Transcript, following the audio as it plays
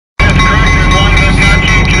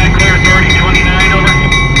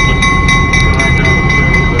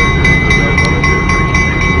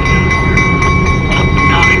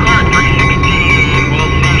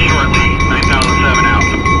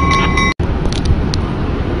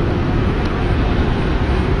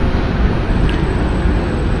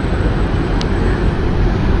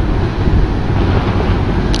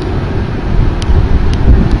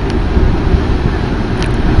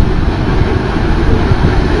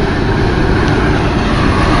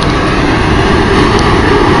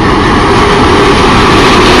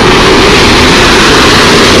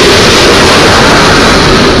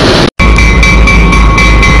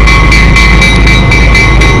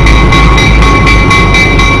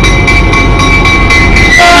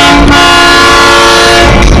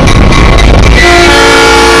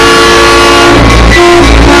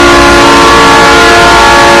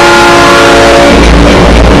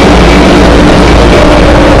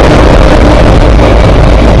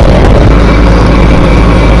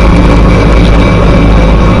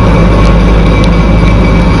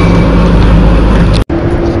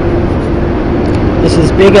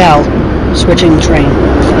Big Al switching the train.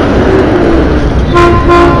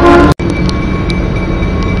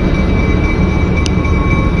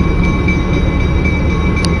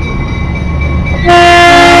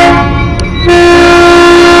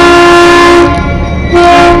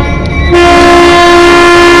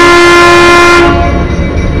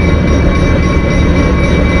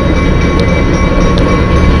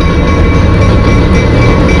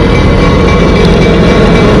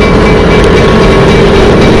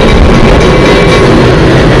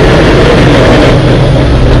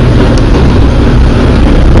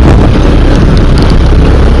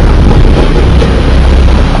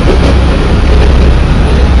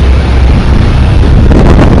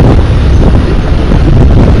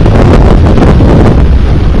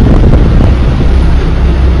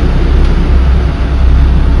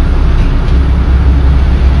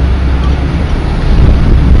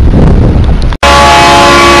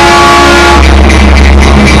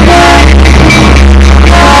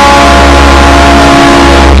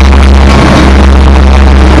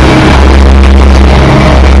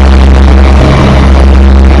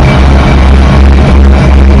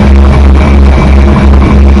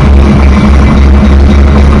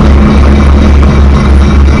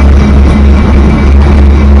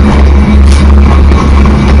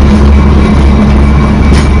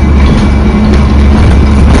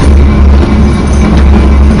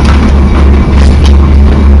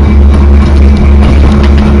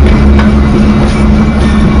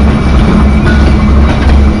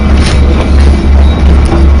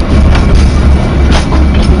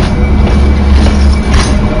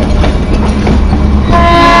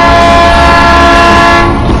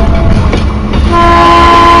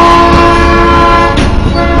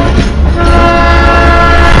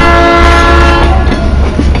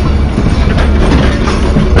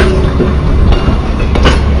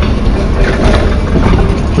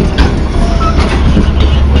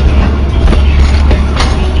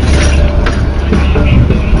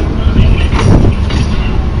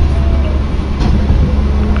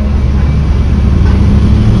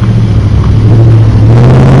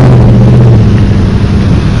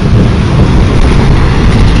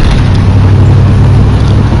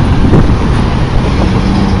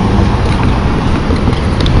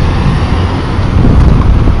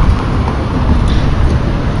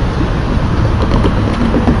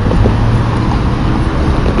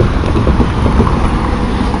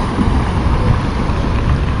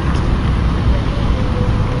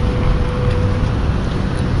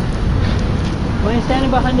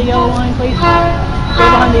 Standing behind the yellow line, please. Stay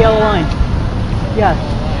behind the yellow line. Yes.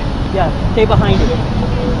 Yes. Stay behind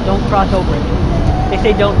it. Don't cross over it. They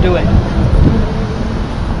say don't do it.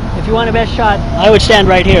 If you want a best shot, I would stand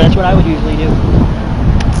right here. That's what I would usually do.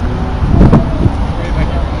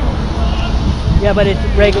 Yeah, but it's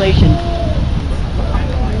regulation.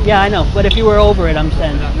 Yeah, I know. But if you were over it, I'm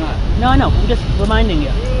saying. No, I know. I'm just reminding you.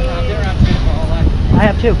 I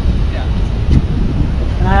have two.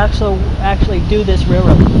 And I actually do this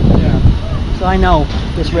railroad. Yeah. So I know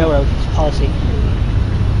this railroad policy.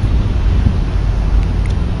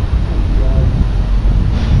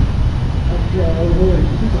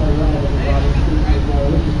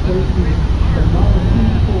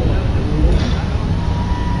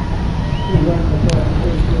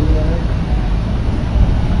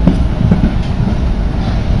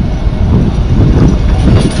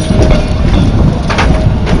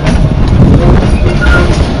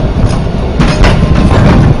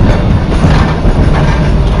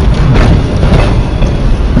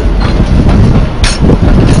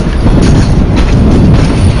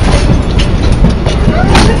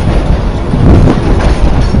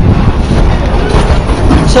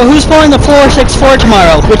 So who's pulling the 464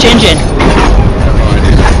 tomorrow? Which engine?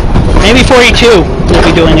 Maybe 42 will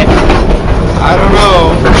be doing it. I don't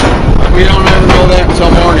know. We don't ever know that until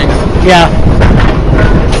morning. Yeah.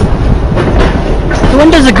 So when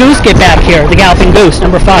does the goose get back here? The Galloping Goose,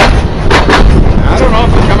 number 5. I don't know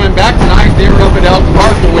if they're coming back tonight. They were up at Elk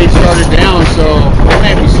Park the way it started down, so they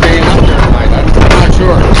may be staying up there tonight. I'm not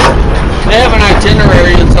sure. They have an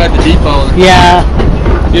itinerary inside the depot. Yeah.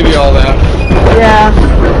 Give you all that. Yeah.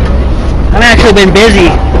 I've actually been busy.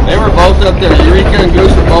 They were both up there. Eureka and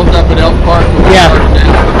Goose were both up at Elk Park when we started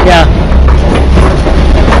down. Yeah.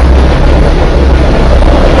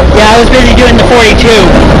 Yeah, I was busy doing the 42.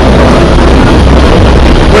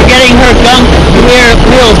 We're getting her gunk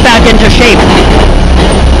wheels back into shape.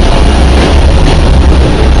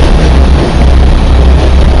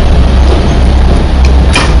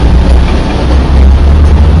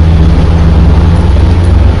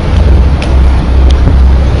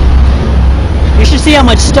 You should see how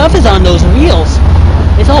much stuff is on those wheels.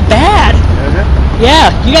 It's all bad. Is it?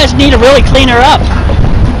 Yeah, you guys need to really clean her up.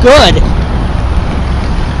 Good.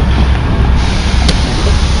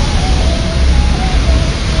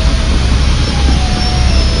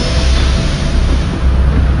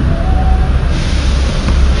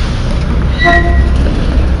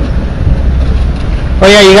 Oh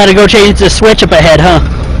yeah, you gotta go change the switch up ahead, huh?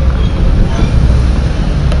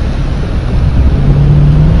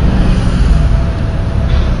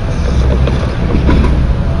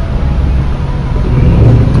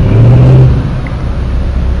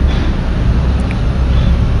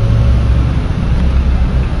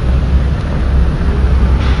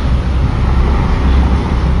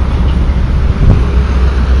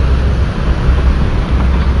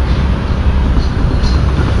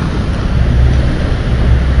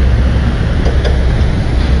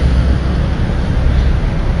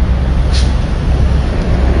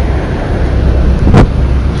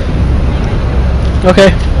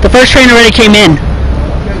 Okay. The first train already came in.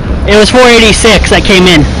 It was 486 that came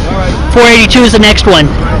in. 482 is the next one.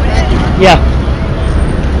 Yeah.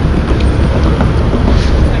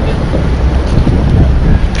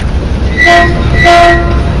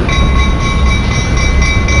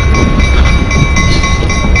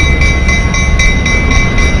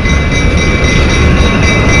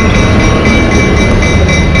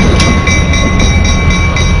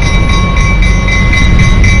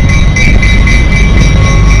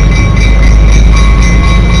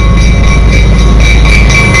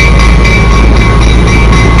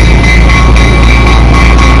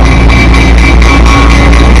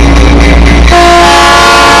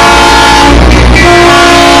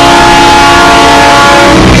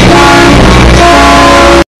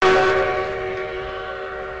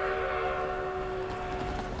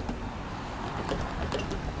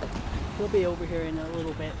 He'll be over here in a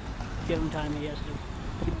little bit. Give him time, he has to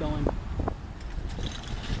keep going.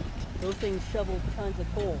 Those things shovel tons of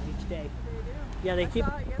coal each day. They do. Yeah, they keep. I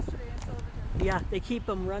saw it yesterday in Silverton. Yeah, they keep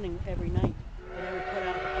them running every night. They never put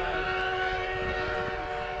out the fire.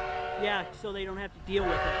 Yeah, so they don't have to deal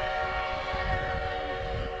with it.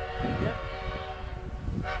 Yep.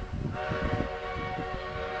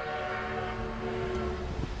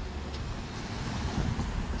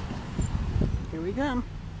 Here we come.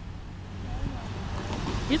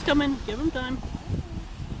 He's coming. Give him time.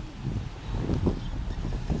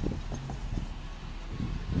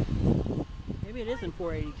 Maybe it isn't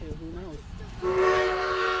 482. Who knows?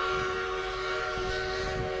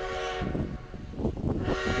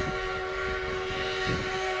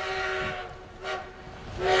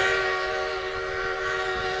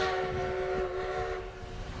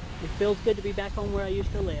 It feels good to be back home where I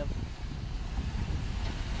used to live.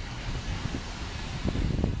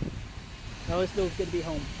 It always feels good to be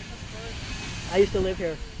home. I used to live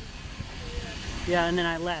here. Yeah, and then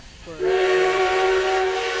I left for... No,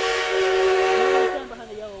 it's down behind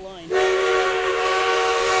the yellow line. And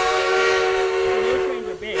those trains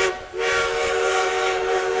are big.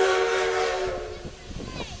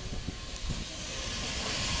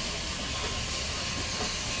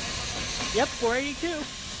 Yep, 482.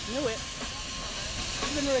 Knew it.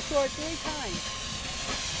 It's been restored 3 times.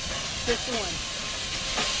 Just one.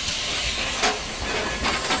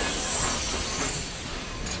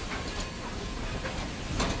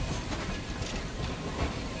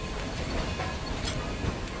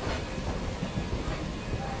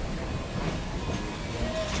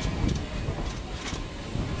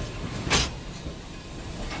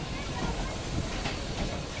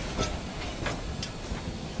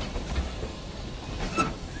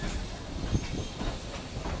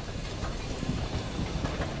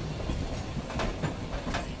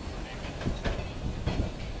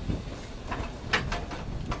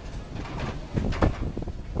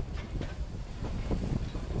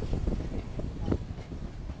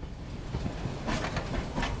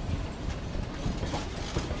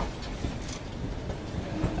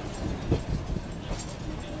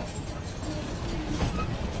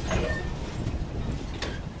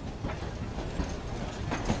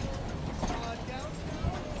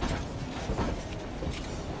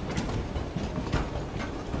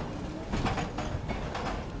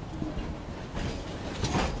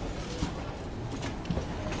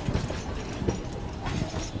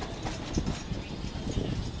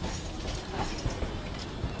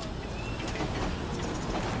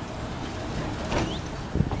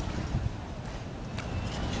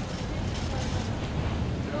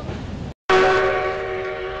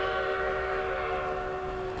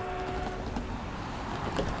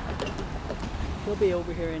 He'll be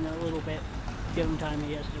over here in a little bit. Give him time,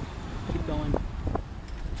 he has to keep going.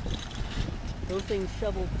 Those things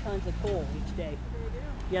shovel tons of coal each day. They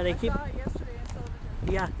do. Yeah, they keep. I saw it yesterday in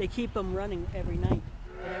Silverton. Yeah, they keep them running every night.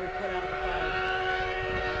 And they would put out the fire.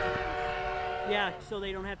 Yeah, so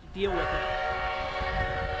they don't have to deal with it.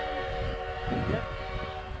 Yep.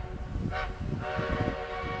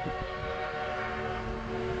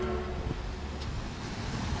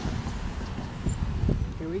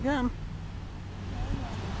 Here we come.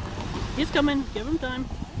 He's coming. Give him time.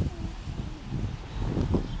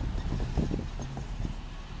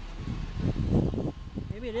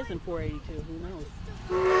 Maybe it isn't 482. Who knows?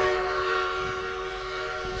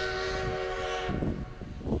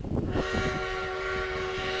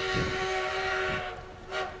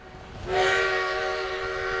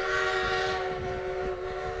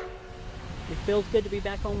 It feels good to be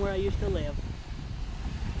back home where I used to live.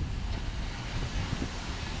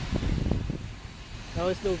 It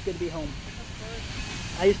always feels good to be home.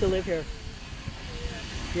 I used to live here.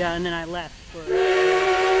 Yeah, and then I left for... I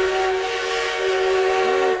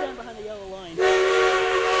stand behind the yellow line. Those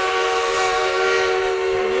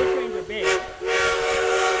trains are big.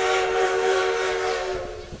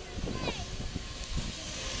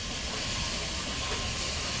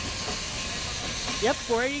 Yep,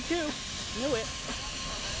 482. Knew it.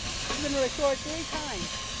 It's been restored 3 times.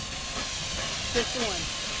 Just one.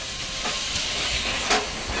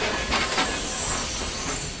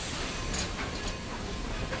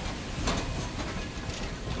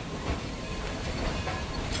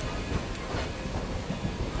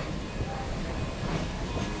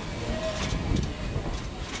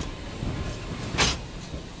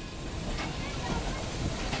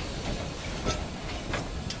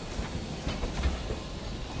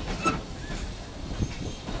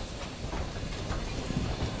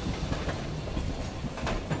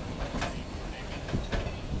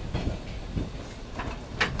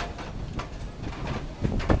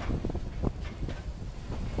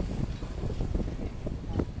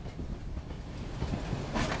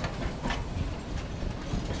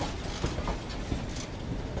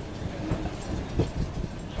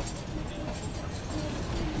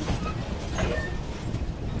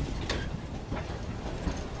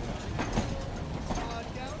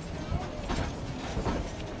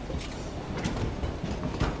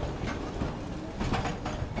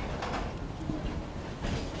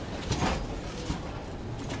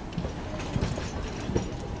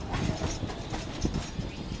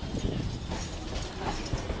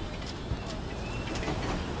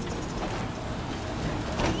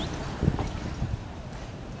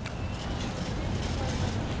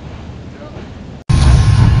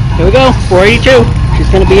 Here we go, 482. She's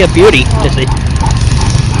gonna be a beauty to see.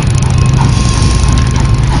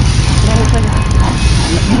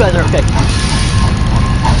 You guys are okay.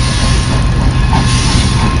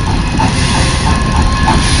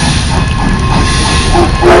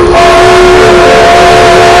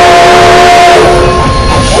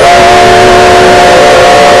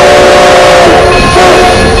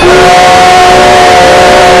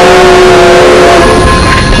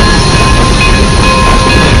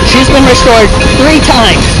 She's been restored 3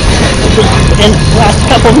 times in the last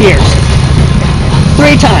couple of years.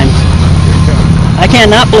 3 times. I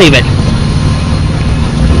cannot believe it.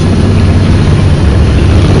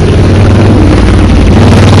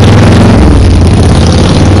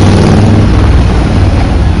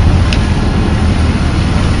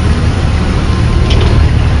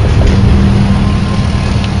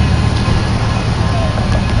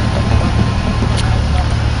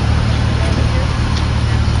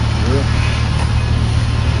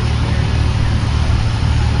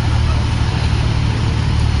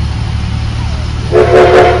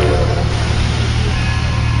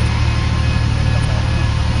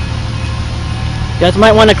 You guys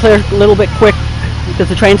might want to clear a little bit quick because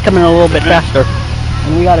the train's coming a little bit faster.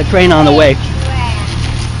 And we got a train on the way.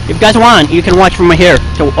 If you guys want, you can watch from here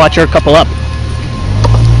to watch her couple up.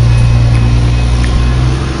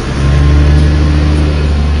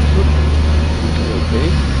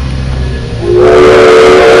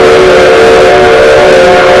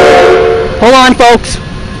 Hold on, folks.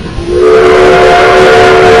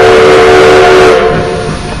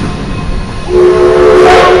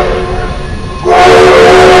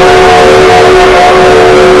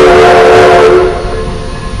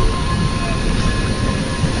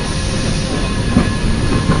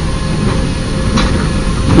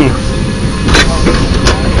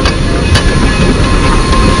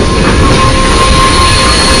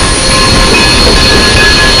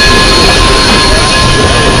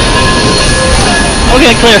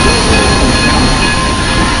 Okay, clear.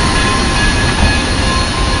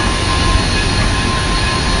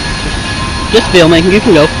 Just filming, you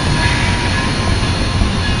can go.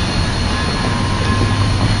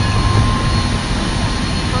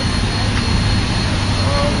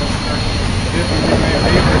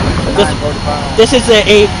 This is the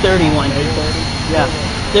 8:30 one. 8:30? Yeah.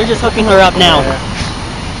 They're just hooking her up now.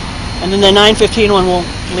 And then the 9:15 one will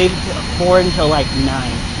leave forward until like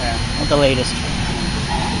 9 at the latest.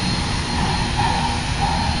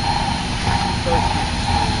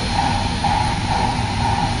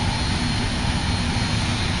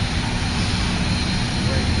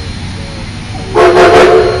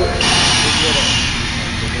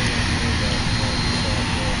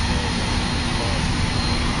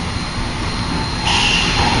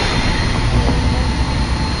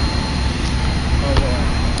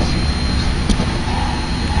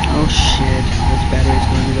 Oh shit, this battery's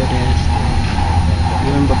going to go dead.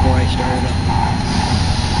 Even before I started up.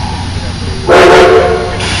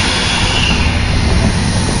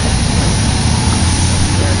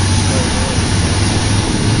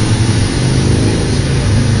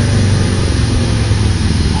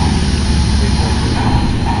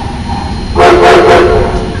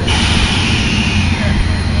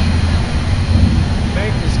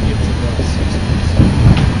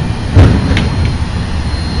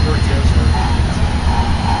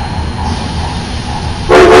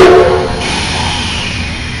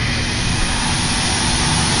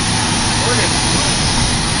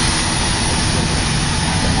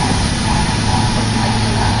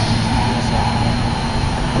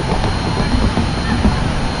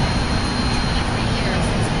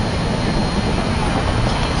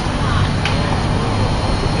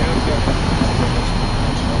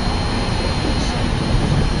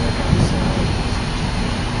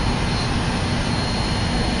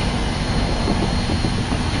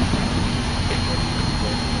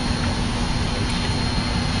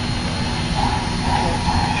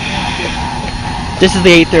 This is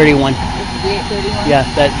the 8:30 one. This is the 8:30 one? Yeah,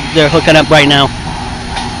 that they're hooking up right now.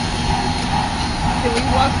 Can we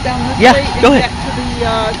walk down this Yeah, way and go ahead. get to the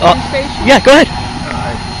train station? Yeah, go ahead.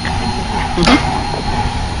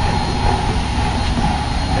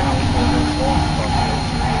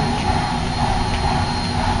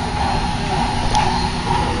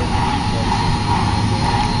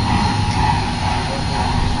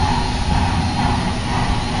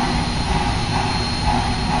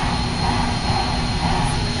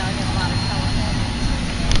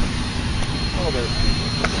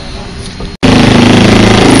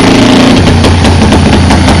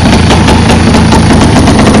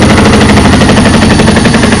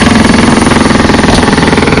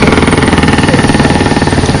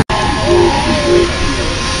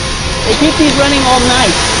 They keep these running all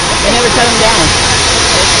night. They never shut them down.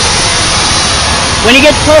 When you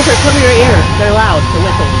get closer, cover your ear. They're loud, the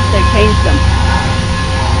whistles. They change them.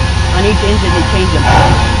 On each engine, they change them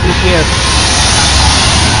each year.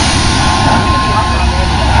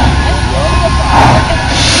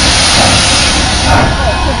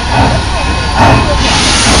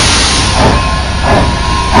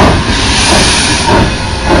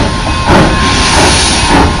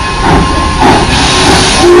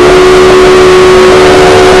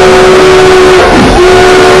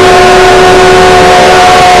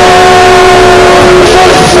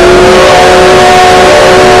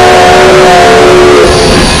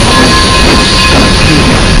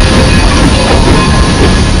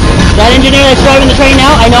 That engineer that's driving the train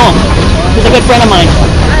now, I know him. He's a good friend of mine.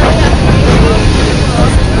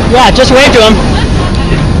 Yeah, just wave to him.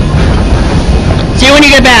 See you when you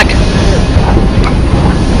get back.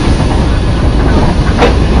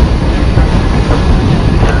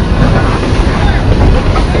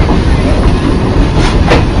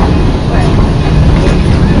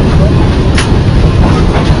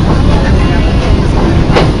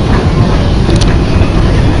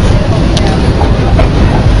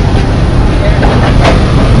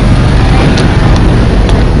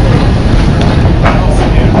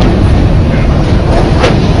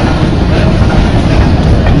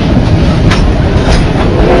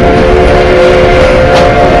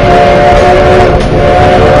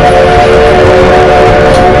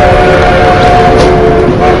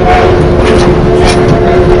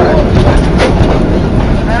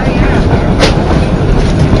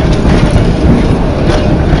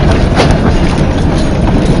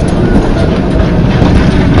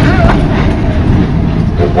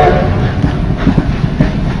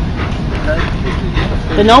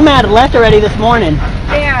 The Nomad left already this morning.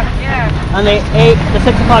 Yeah. On the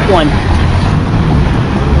 6 o'clock one.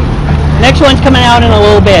 Next one's coming out in a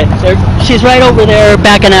little bit. She's right over there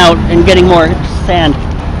backing out and getting more sand.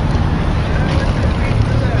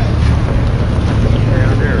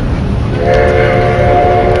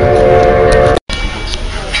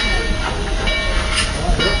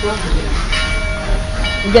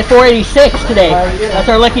 We get 486 today. That's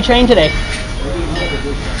our lucky train today.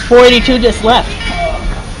 482 just left.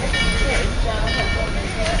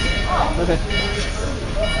 Okay.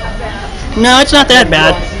 No, it's not that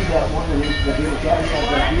bad.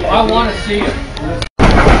 I want to see it.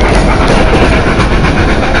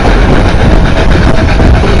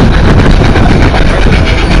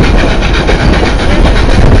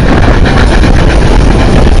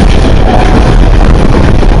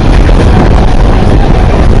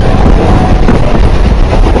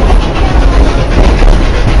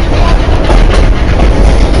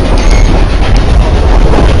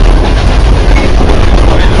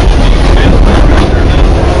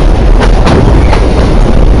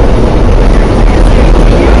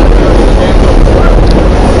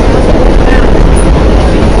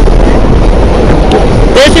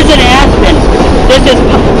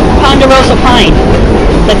 Pine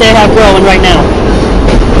that they have growing right now.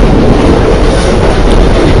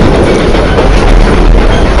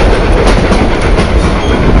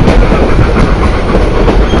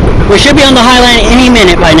 We should be on the Highland any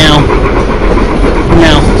minute by now.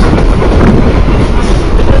 No.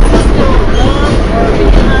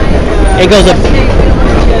 It goes up.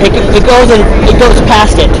 It goes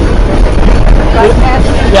past it.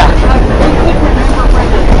 Yeah.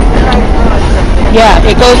 Yeah,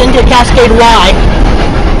 it goes into Cascade Y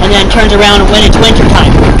and then turns around when it's winter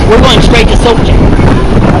time. We're going straight to Silverton.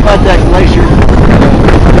 How about that glacier?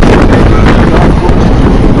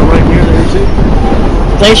 Right near there too?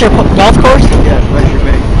 Glacier Golf Course? Yeah, Glacier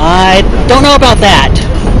Bay. I don't know about that.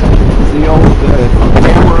 The old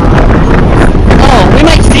camera. Oh, we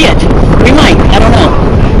might see it. We might. I don't know.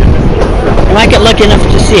 We might get lucky enough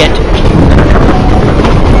to see it.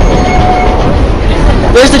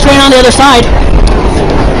 There's the train on the other side.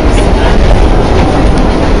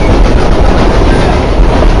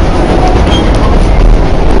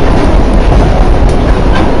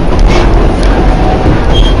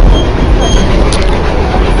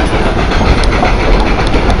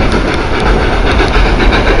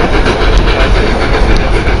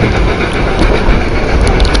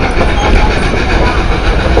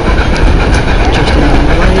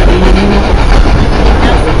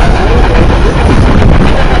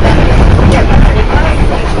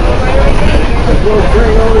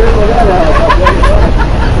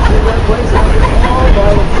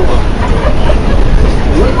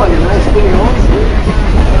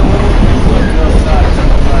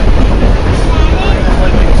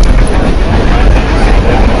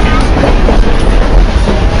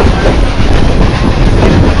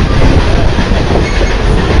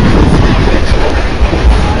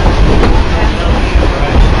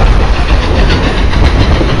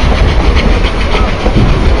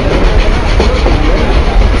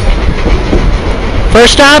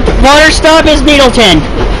 First stop, water stop is Needleton.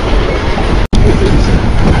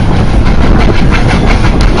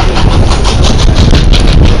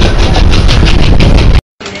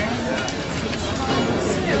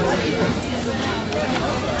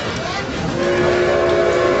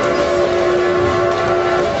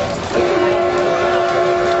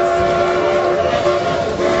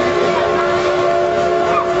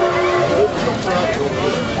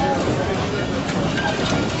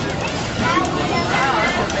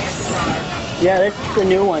 Yeah, this is the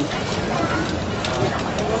new one.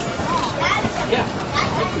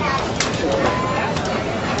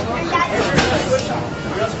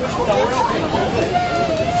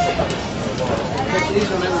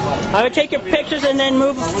 I would take your pictures and then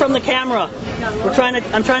move from the camera. I'm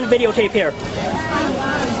trying to videotape here.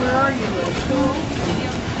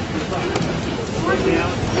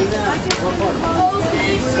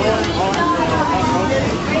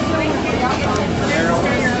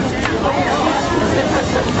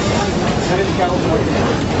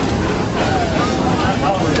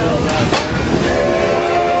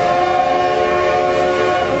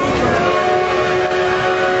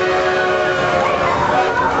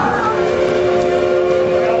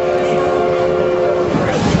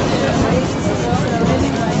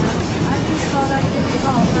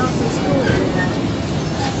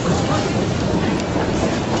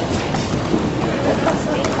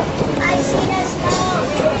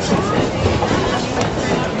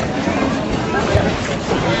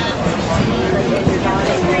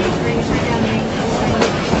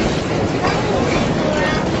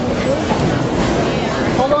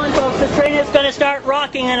 Hold on, folks. The train is going to start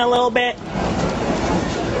rocking in a little bit.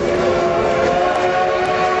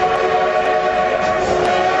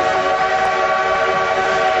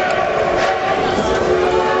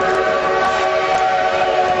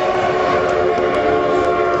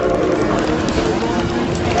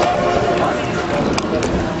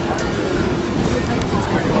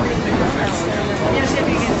 Yes,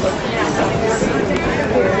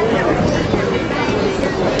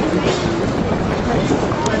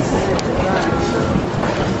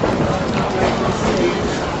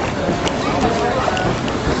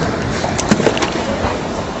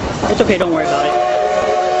 Okay, don't worry about it.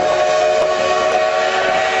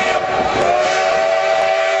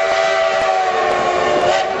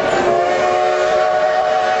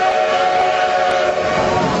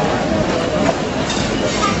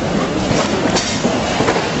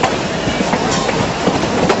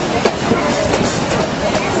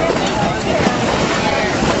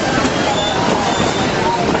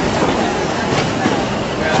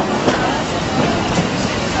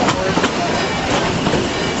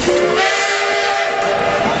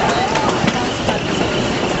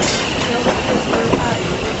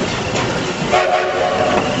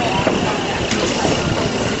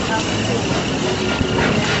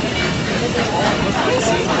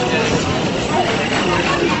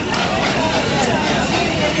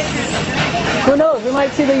 Who knows? We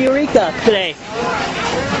might see the Eureka today.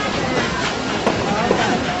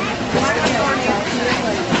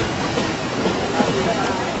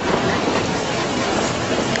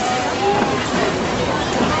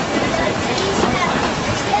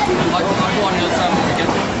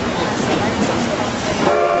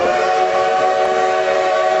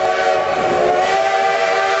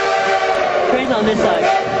 Train's on this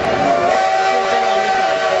side.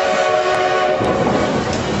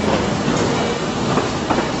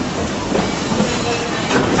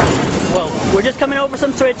 We're just coming over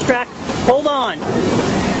some switch track. Hold on. Did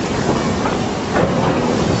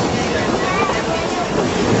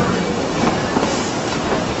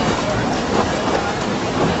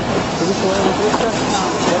we spoil the switch track? No.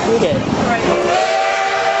 Yes, we did. Right.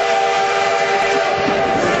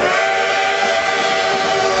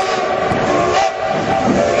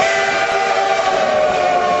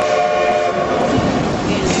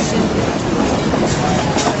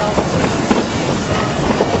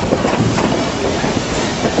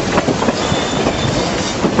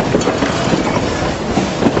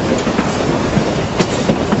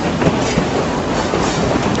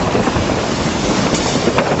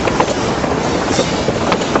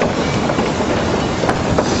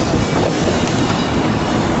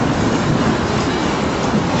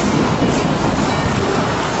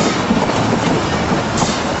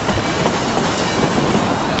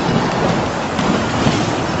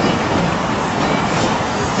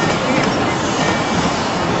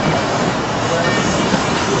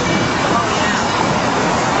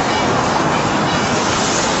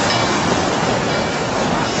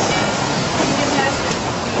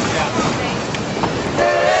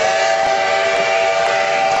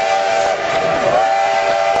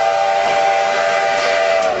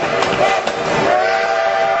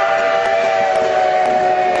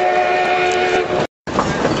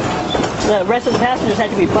 The rest of the passengers had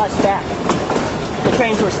to be bused back. The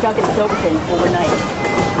trains were stuck in Silverton overnight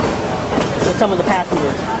with some of the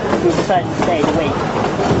passengers who decided to stay to wait.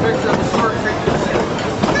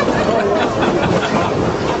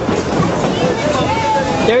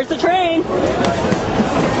 There's the train!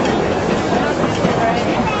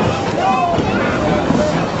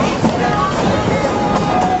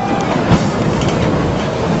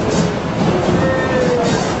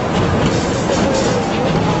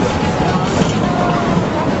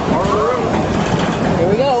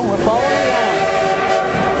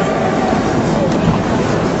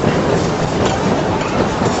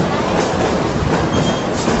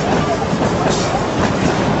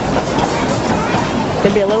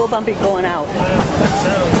 Gonna be a little bumpy going out.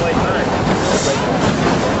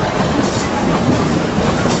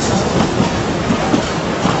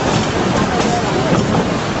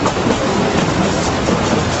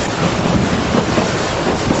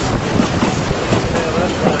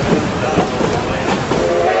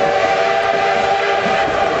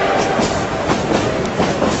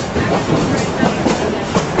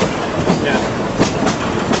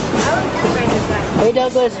 Hey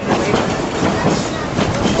Douglas.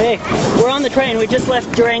 Hey, we're on the train. We just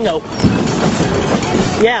left Durango.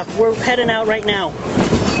 Yeah, we're heading out right now.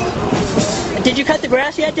 Did you cut the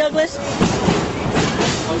grass yet, Douglas?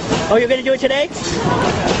 Oh, you're going to do it today?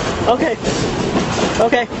 Okay.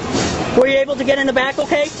 Okay. Were you able to get in the back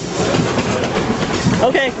okay?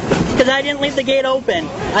 Okay. Because I didn't leave the gate open.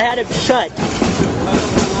 I had it shut.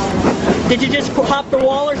 Did you just hop the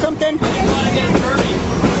wall or something?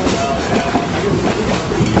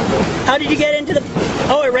 How did you get into the...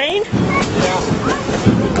 Oh, it rained?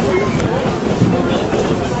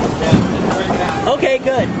 Okay,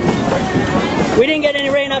 good. We didn't get any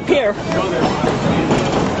rain up here.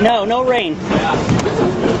 No, no rain.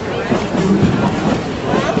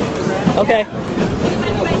 Okay.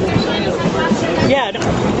 Yeah,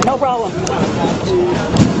 no problem.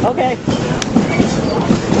 Okay.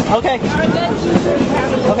 Okay.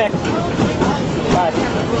 Okay.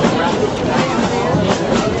 Bye.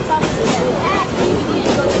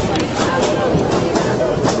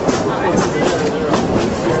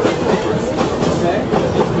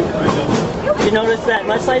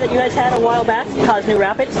 guys had a while back caused new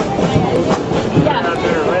rapids? Yeah.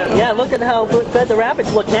 Yeah, look at how good the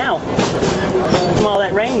rapids look now from all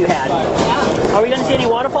that rain you had. Yeah. Are we going to see any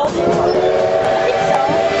waterfalls? I think so.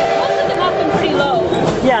 Most of them have been pretty low.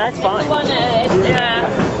 Yeah, that's fine. One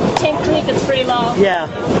Tank Creek is pretty low. Yeah.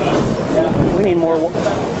 We need more.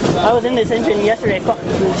 I was in this engine yesterday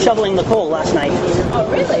shoveling the coal last night. Oh,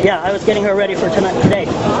 really? Yeah, I was getting her ready for today.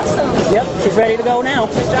 Awesome. Yep, she's ready to go now.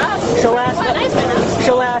 Good job. She'll last. What a nice one.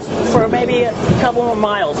 She'll last for maybe a couple more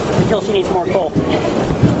miles until she needs more coal.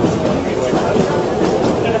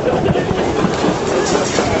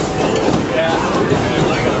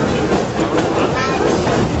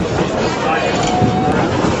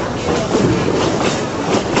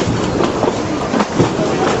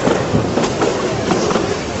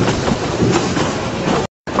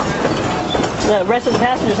 The rest of the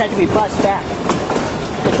passengers had to be bussed back.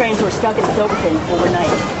 The trains were stuck in Silverton overnight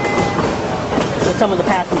with some of the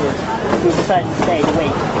passengers who decided to stay to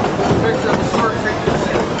wait.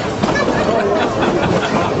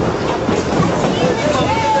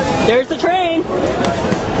 There's the train!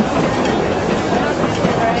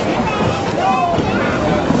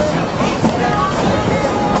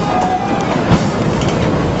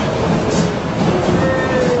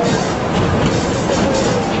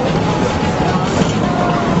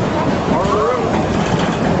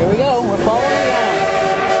 Here we go, we're following along.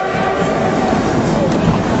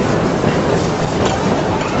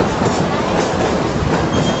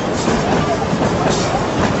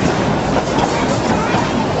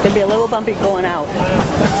 Gonna be a little bumpy going out.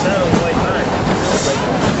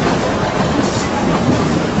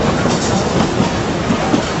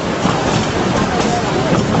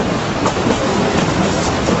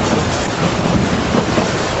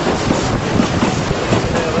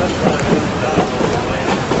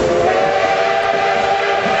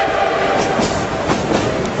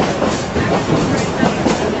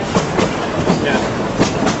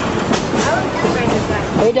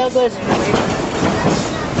 Hey Douglas.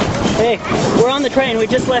 Hey, we're on the train. We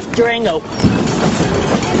just left Durango.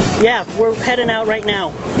 Yeah, we're heading out right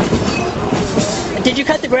now. Did you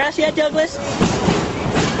cut the grass yet, Douglas?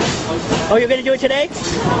 Oh, you're going to do it today?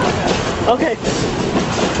 Okay.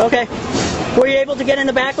 Okay. Were you able to get in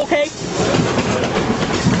the back okay?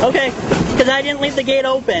 Okay. Because I didn't leave the gate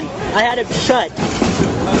open. I had it shut.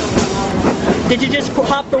 Did you just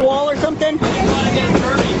hop the wall or something?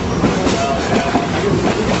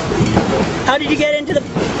 How did you get into the...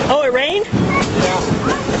 Oh, it rained?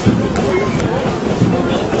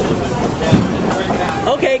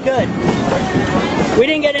 Okay, good. We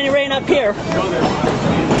didn't get any rain up here.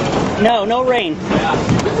 No, no rain.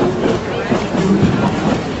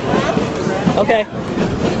 Okay.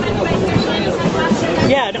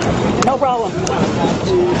 Yeah, no problem.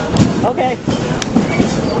 Okay.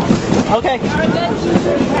 Okay.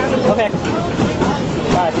 Okay.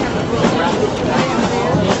 Bye.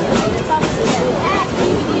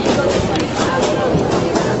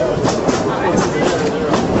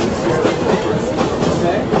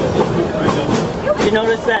 Did you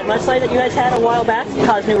notice that mudslide that you guys had a while back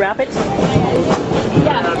caused new rapids?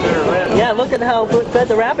 Yeah. Yeah, look at how good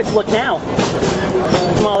the rapids look now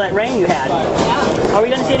from all that rain you had. Yeah. Are we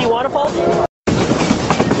going to see any waterfalls?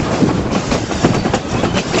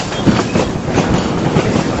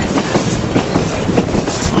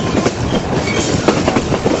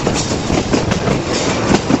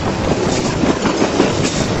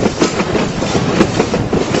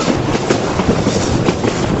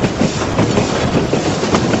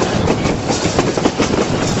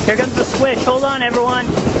 Here comes the switch. Hold on, everyone.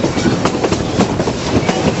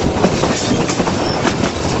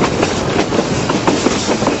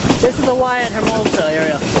 This is the Wyatt Hermosa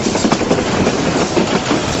area.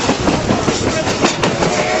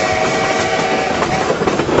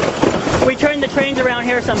 We turn the trains around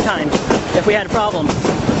here sometimes if we had a problem.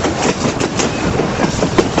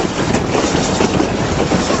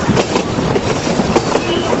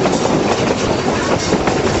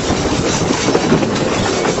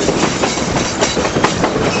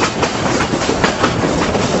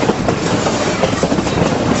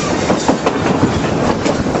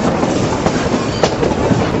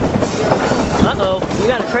 We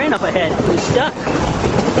got a train up ahead. We're stuck.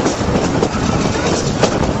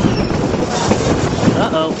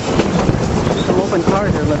 Uh-oh. Some open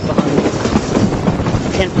cars are left behind.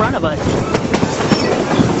 In front of us.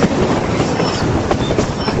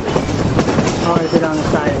 Or is it on the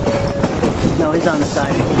side? No, he's on the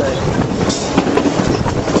side. Good.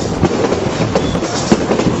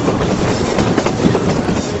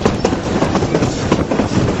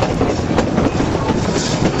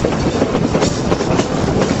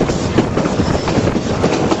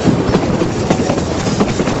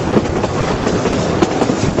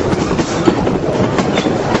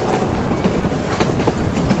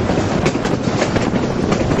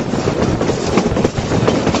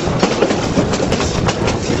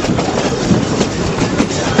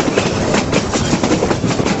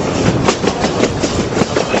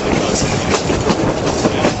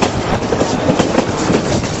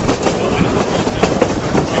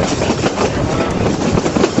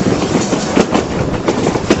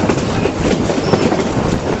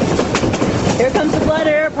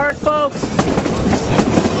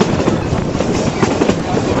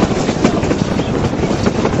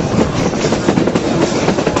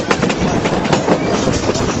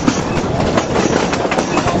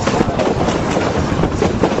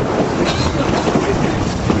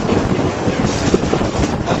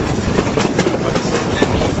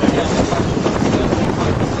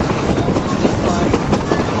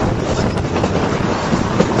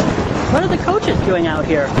 What are the coaches doing out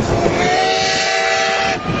here?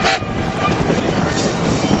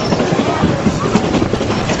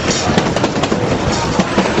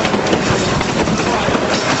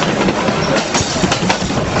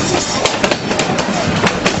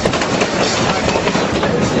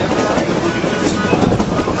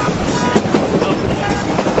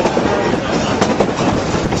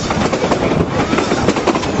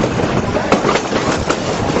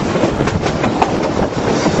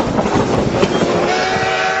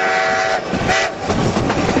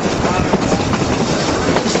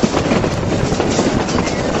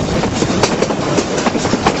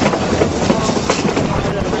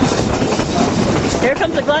 Here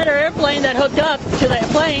comes the glider airplane that hooked up to the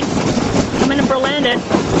plane, coming in for landing.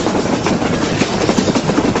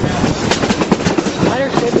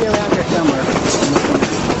 Glider should be around here somewhere.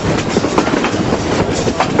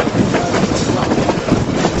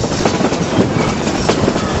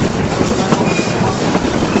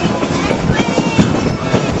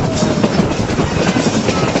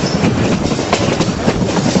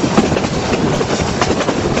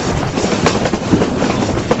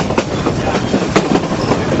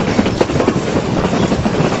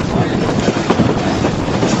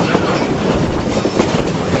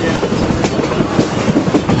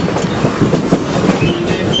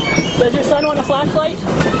 Does your son want a flashlight? You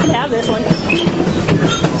can have this one.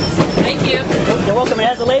 Thank you. You're welcome. It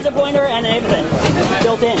has a laser pointer and everything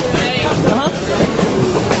built in.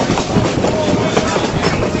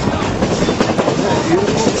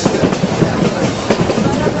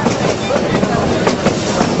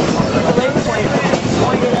 A laser pointer.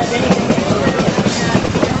 Pointed at anything.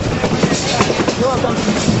 You're welcome.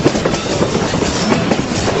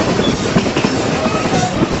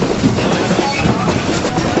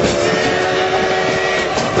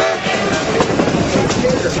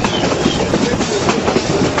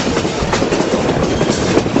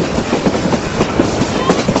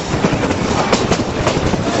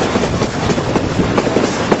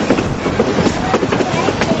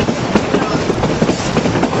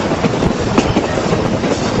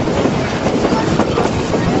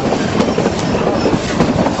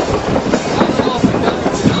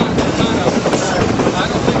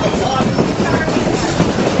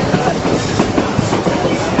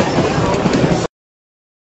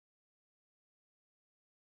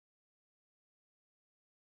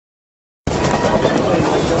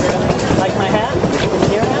 Like my hat?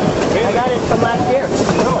 Your hat? I got it from last year.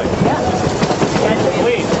 Really? Yeah.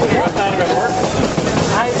 Please, what kind of it work?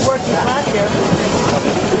 I worked this last year.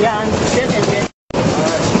 Yeah, I'm business.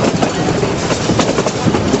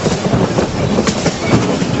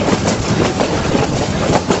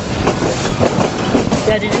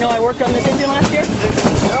 Yeah, did you know I worked on this engine last year?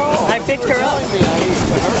 No. I fixed her up. I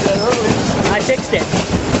heard that earlier. I fixed it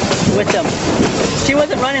with them. She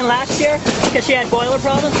wasn't running last year because she had boiler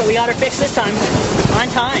problems, but we got her fixed this time on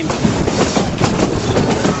time.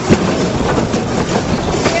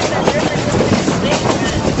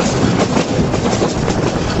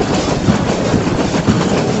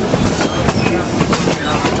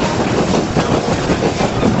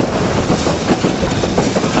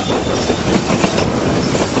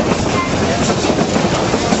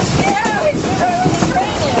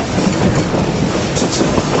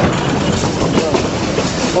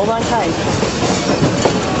 Hold on tight.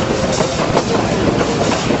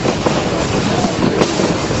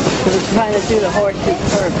 Because it's trying to do the horseshoe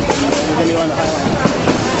curve. We're going to go on the highway.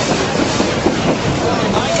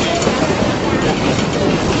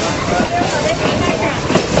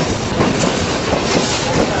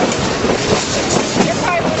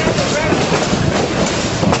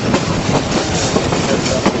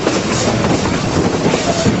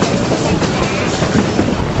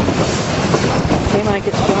 Hey Mike,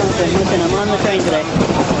 it's Jonathan. Listen, I'm on the train today.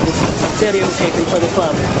 Just videotaping for the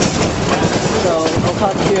club. So I'll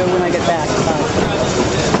talk to you when I get back.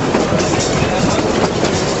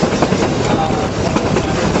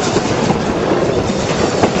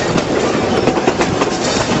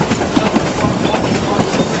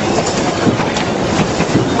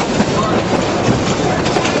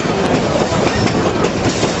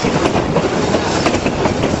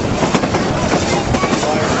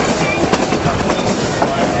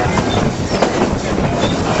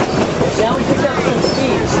 Now we picked up some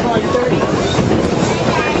speed. It's like 30.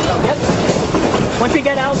 Yep. Once we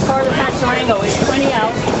get out part of that Durango, it's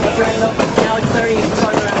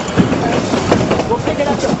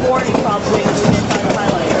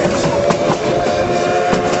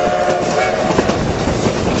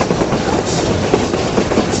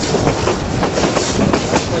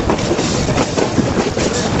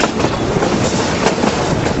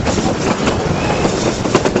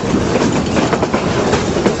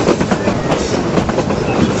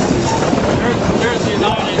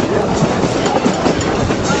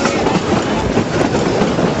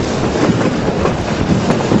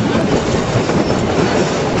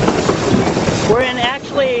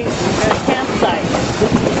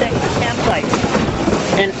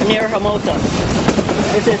near Hermosa.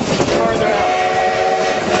 This is further out.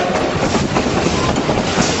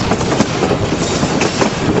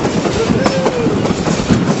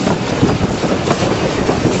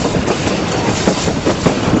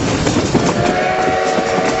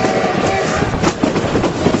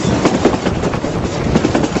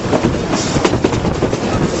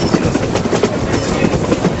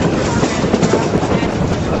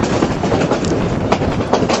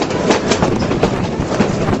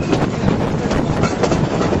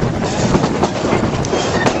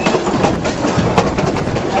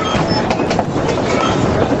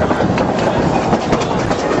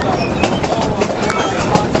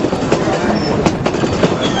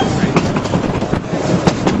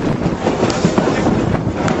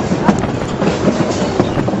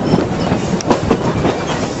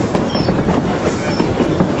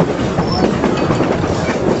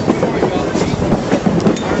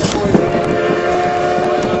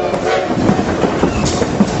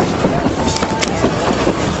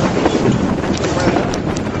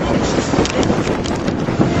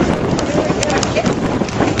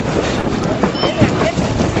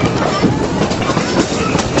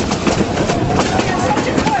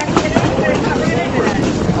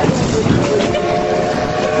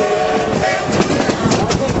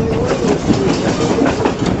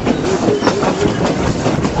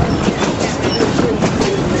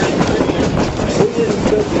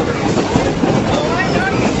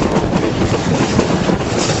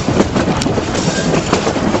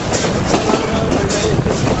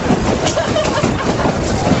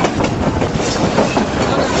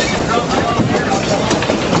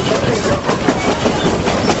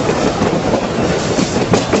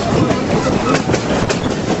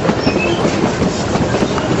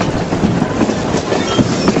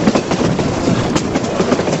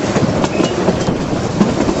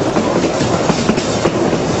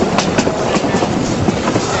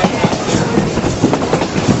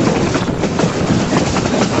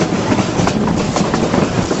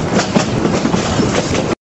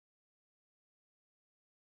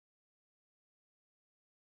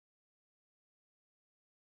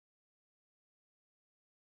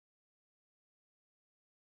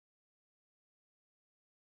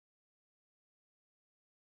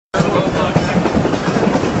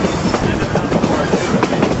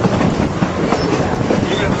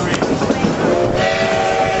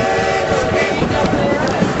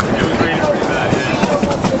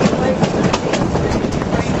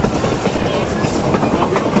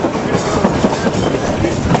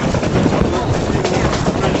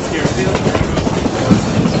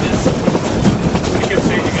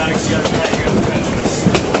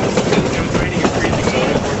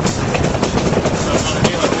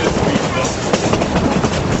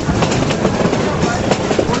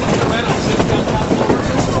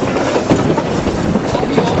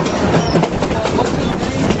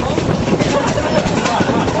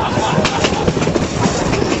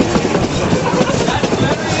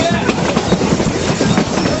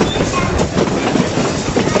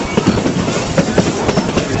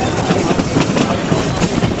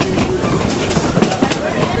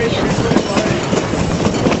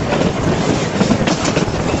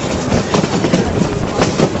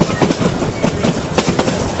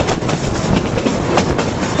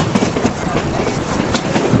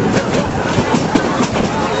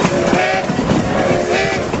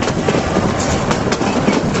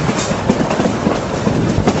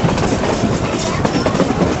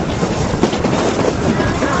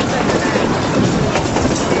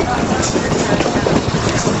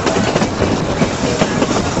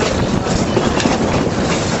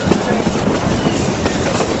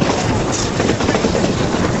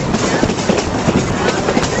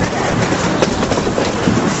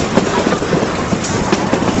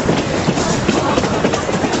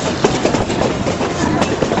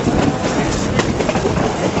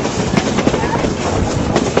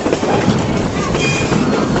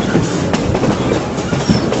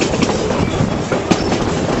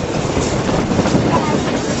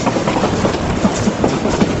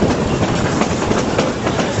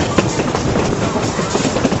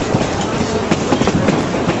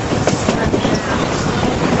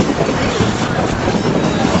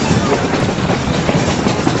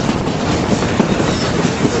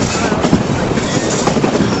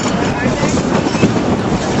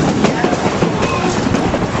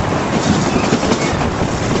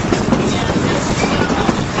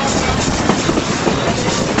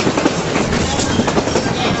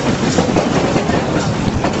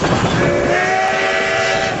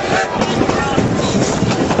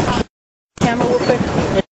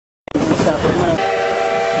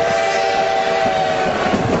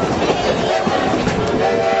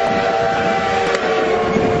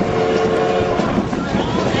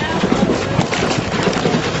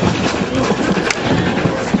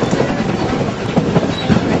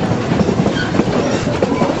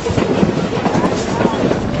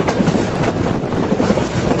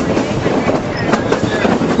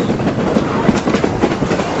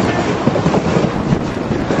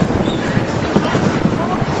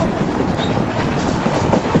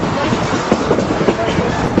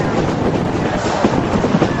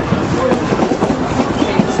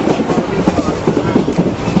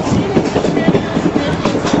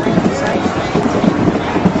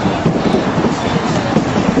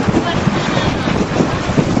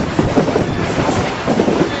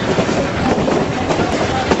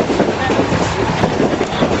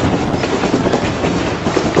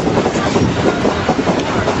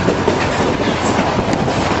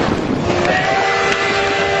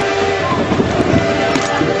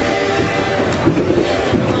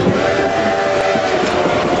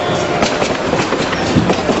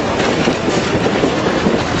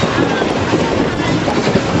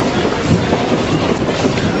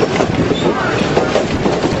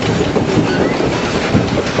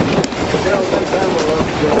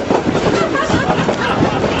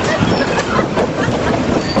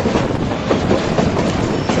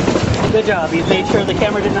 Good job. You made sure the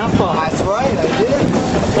camera did not fall. That's right, I did.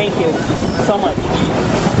 Thank you so much.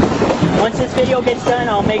 Once this video gets done,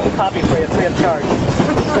 I'll make a copy for you free of charge.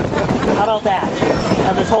 How about that?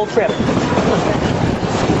 Of this whole trip.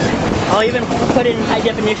 I'll even put it in high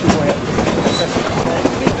definition for you.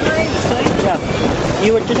 Yeah.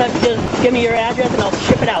 You would just have to just give me your address and I'll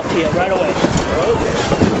ship it out to you right away.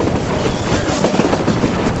 Okay.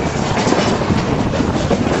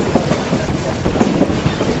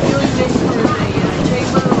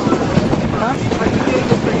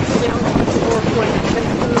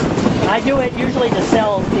 I do it usually to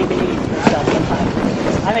sell DVDs and stuff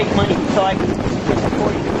sometimes. I make money so I can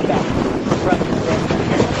afford to do that.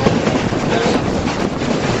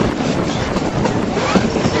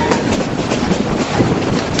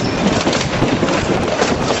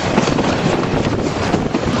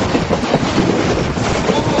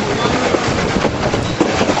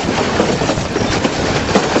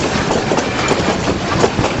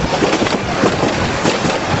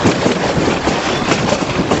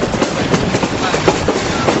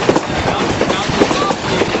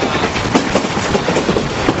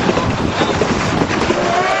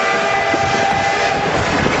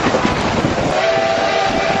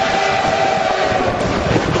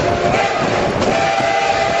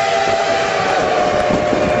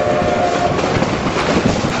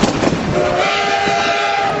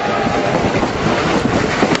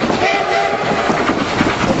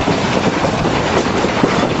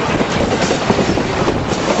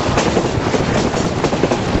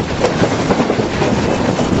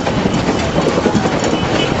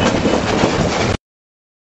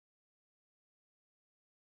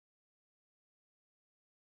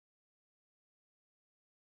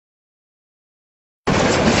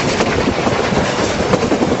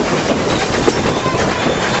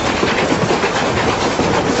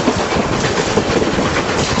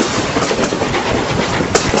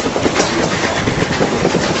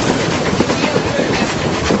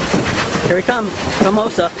 Here we come,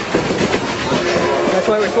 Hermosa. That's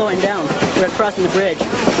why we're slowing down. We're crossing the bridge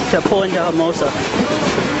to pull into Hermosa.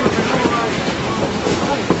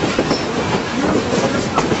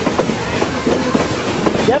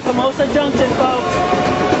 Yep, Hermosa Junction, folks.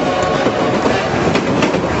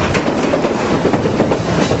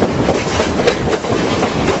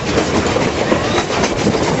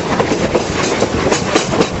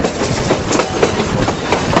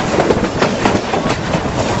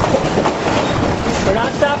 We're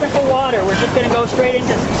not stopping for water. We're just going to go straight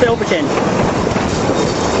into Silverton.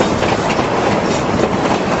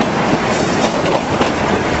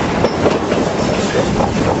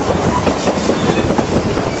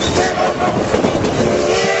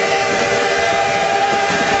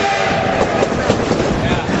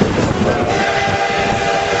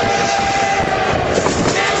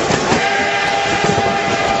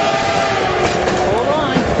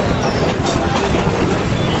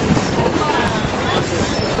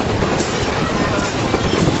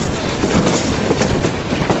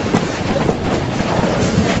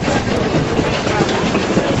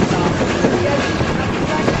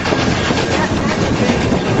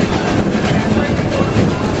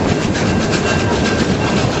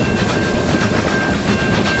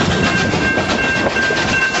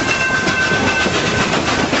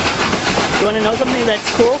 You want to know something that's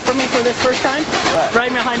cool for me for this first time? What?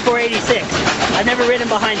 Riding behind 486. I've never ridden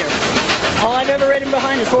behind her. All I've ever ridden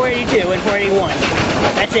behind is 482 and 481.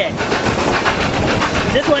 That's it.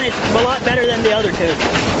 This one is a lot better than the other two.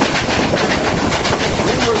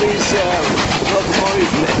 When were these locomotives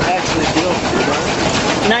actually built?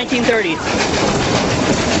 1930s.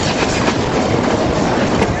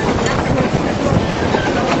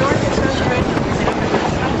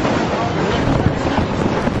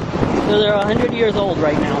 So they're 100 years old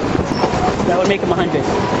right now. That would make them 100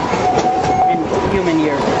 in human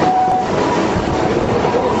years.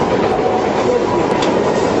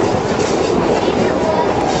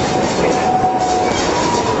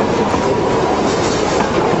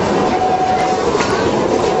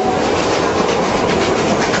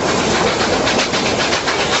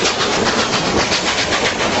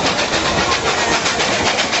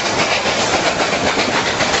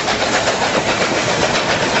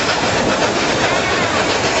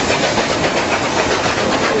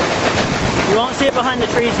 You won't see it behind the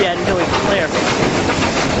trees yet until we clear.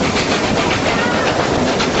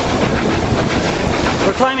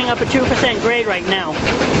 We're climbing up a 2% grade right now.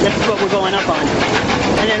 That's what we're going up on.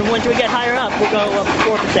 And then once we get higher up, we'll go up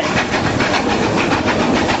 4%.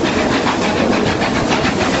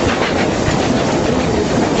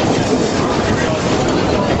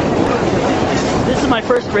 This is my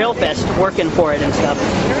first railfest working for it and stuff.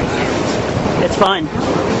 It's fun.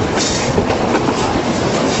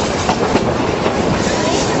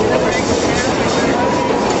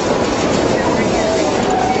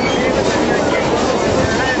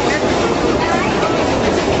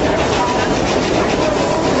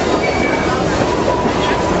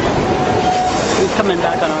 He's coming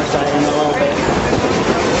back on our side in a little bit.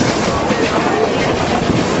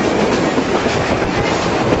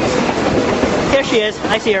 There she is.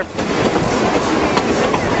 I see her.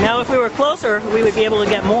 Now if we were closer, we would be able to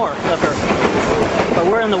get more of her. But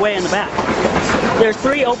we're in the way in the back. There's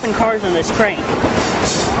 3 open cars in this train.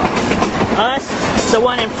 Us, the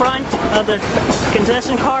one in front of the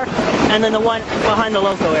concession car, and then the one behind the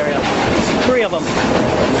loco area. 3 of them.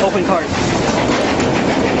 Open cars.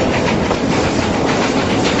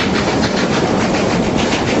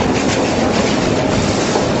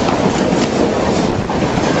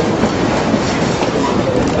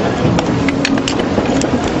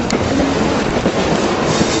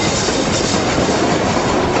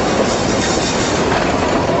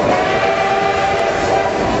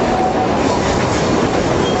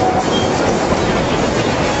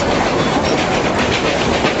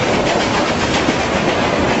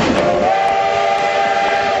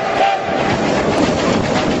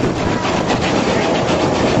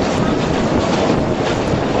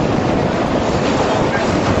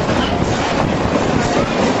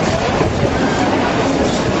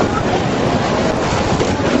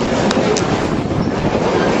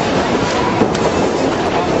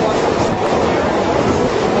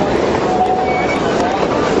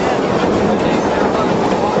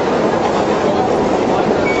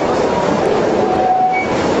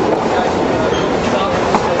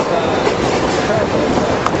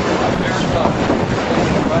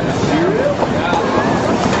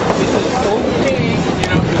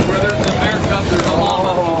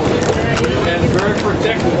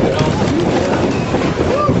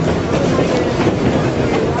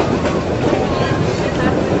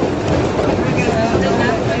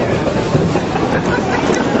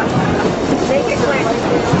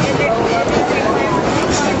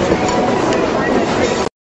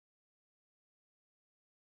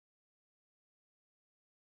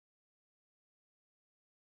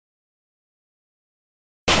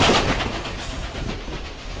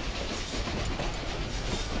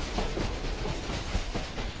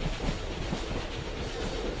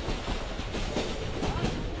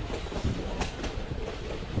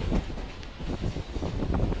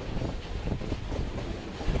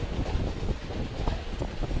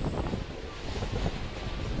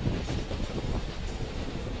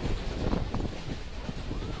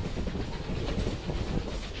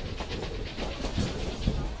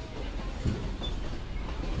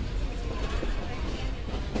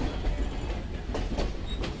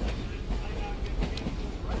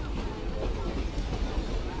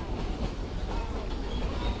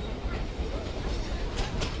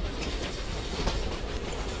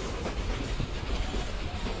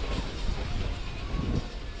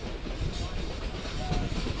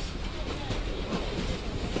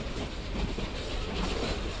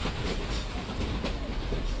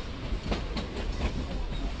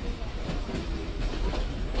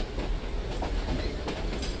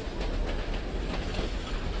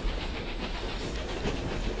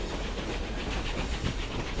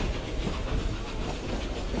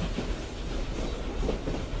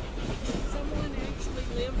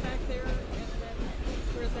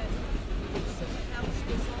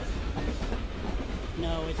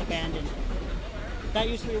 Abandoned. That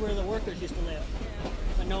used to be where the workers used to live,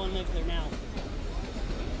 but no one lives there now.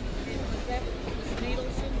 Is that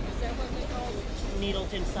Needleton? Is that what they call it?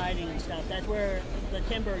 Needleton siding and stuff. That's where the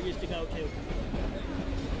timber used to go to.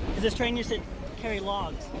 Because this train used to carry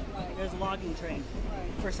logs. Right. There's a logging train Right.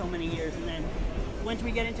 for so many years, and then once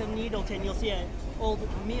we get into Needleton, you'll see an old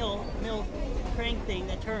mill crank thing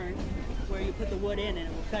that turns, where you put the wood in and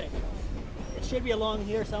it will cut it. It should be along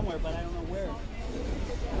here somewhere, but I don't know where.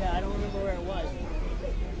 Yeah, I don't remember where it was.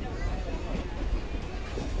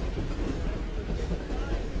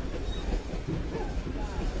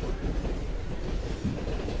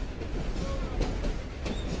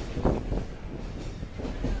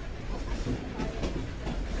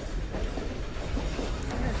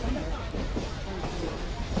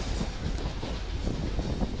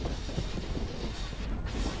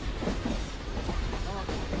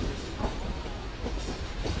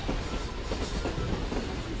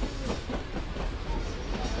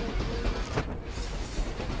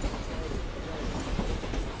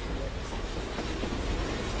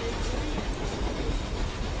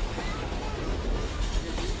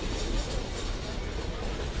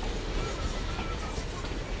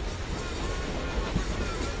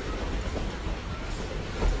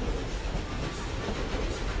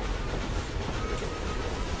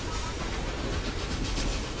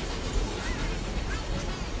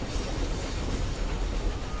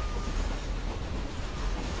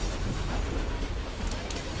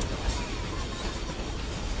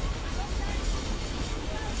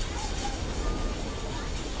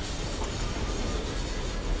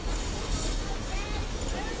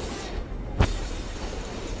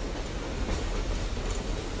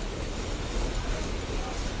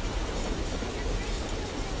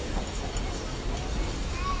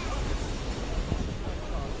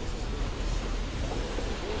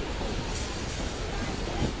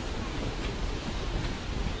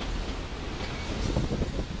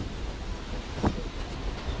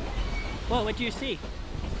 What do you see?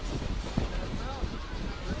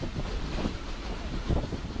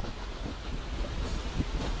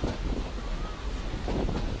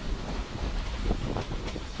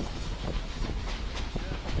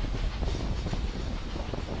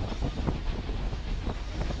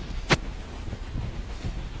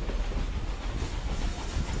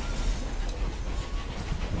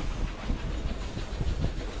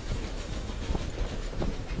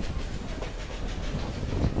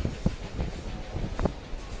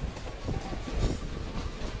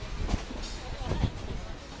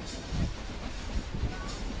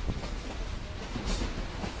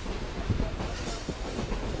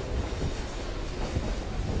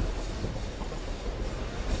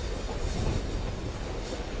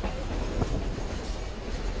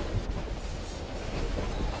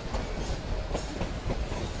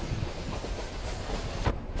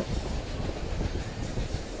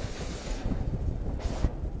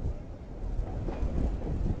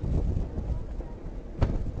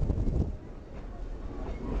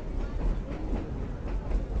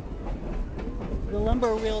 The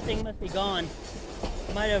lumber wheel thing must be gone.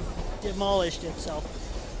 Might have demolished itself.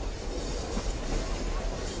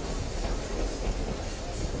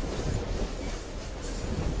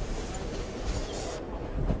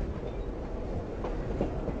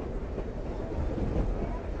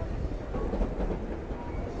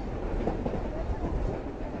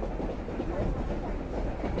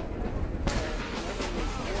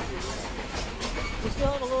 We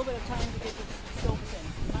still have a little bit of time to get to Silverton.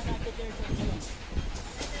 Might not get there till noon.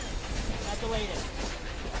 At the latest.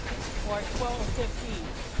 Or at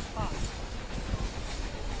 12:15. Tops.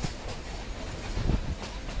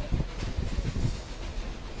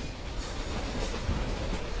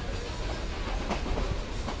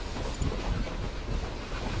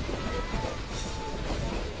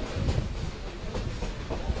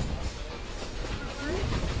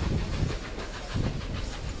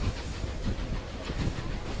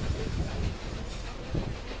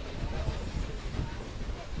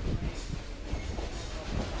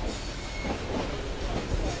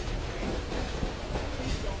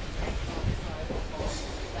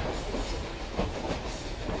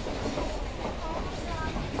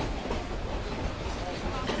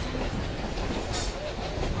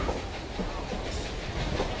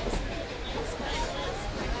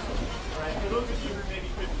 Alright, for those of you who maybe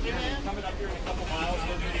couldn't hear me, coming up here in a couple miles,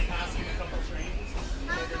 we're going to be passing a couple trains.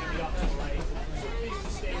 They're going to be off to the right. So please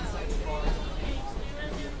just stay inside the car.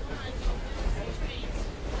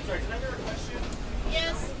 Sorry, can I hear a question?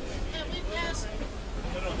 Yes, have we passed?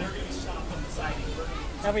 No, they're going to be stopped on the siding.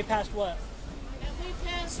 Have we passed what? Have we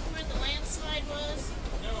passed where the landslide was?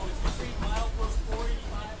 No, it's between milepost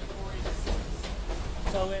 485 and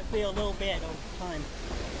 486. So it'll be a little bit over time.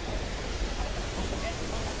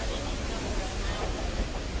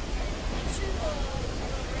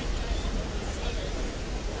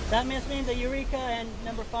 That must mean the Eureka and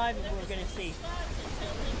number 5 is we're going to see.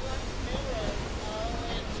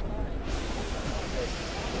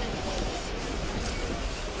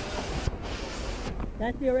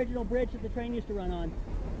 That's the original bridge that the train used to run on.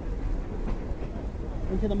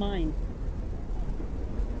 Into the mine.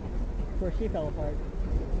 Where she fell apart.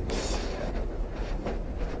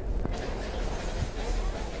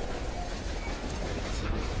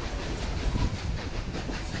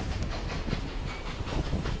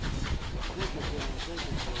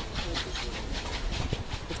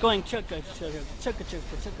 It's going chugga chugga chugga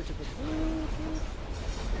chugga chugga chugga.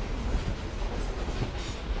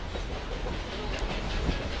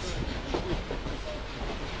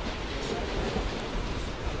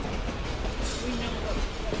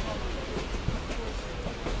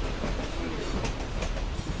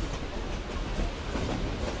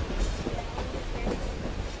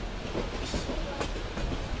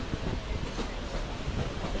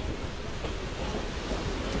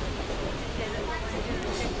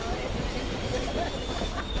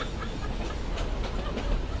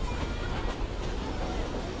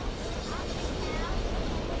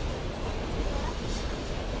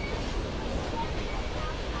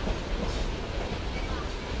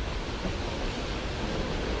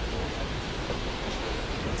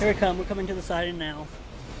 Here we come. We're coming to the siding now.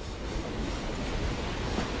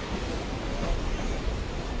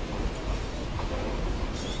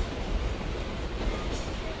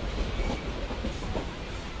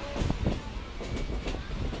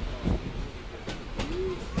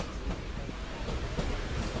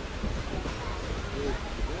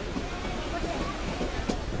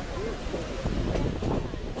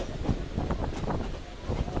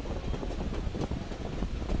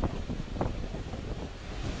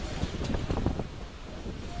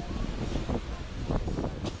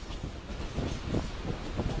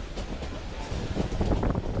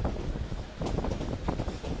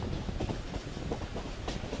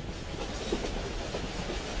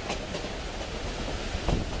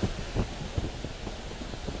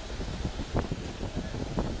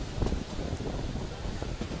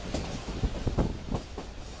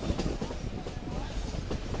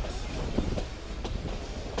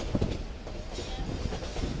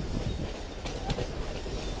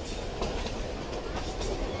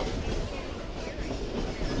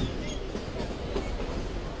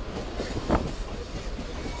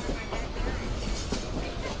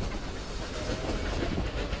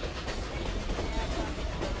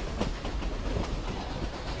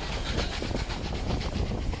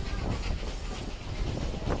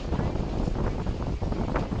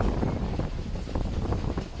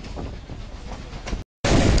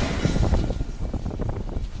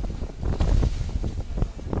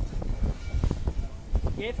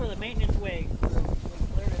 Yeah, for the maintenance way. We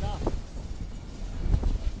cleared it off.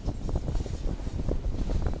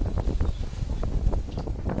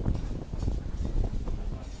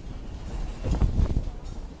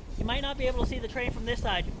 You might not be able to see the train from this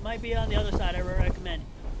side. It might be on the other side, I recommend.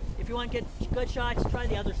 If you want to get good shots, try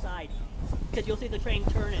the other side. Because you'll see the train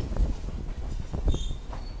turning.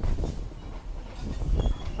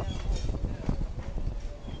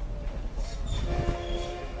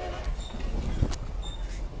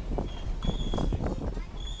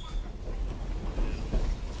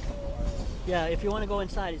 Yeah, if you want to go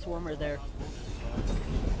inside, it's warmer there.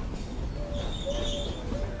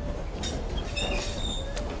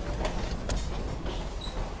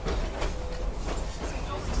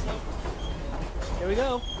 Here we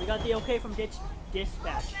go. We got the okay from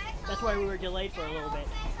dispatch. That's why we were delayed for a little bit.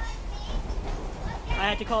 I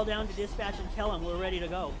had to call down to dispatch and tell them we're ready to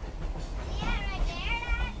go.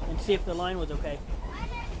 And see if the line was okay.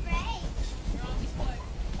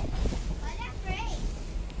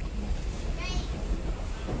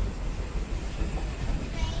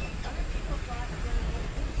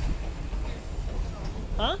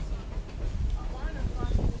 Huh?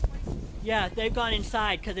 Yeah, they've gone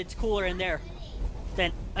inside because it's cooler in there.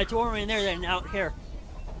 Then it's warmer in there than out here.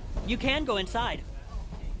 You can go inside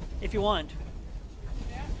if you want.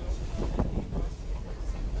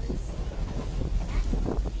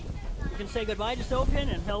 You can say goodbye to Silverton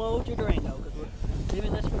and hello to Durango because we're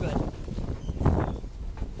leaving this for good.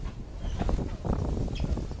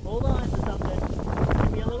 Hold on to something. It's going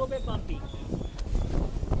to be a little bit bumpy.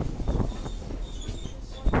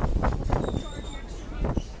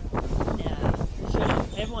 Yeah, it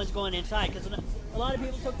shouldn't. Everyone's going inside because a lot of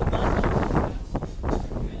people took the bus.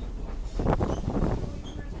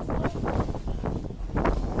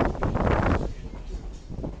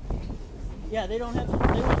 Yeah, they won't charge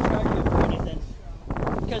you for anything.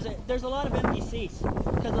 Because there's a lot of empty seats.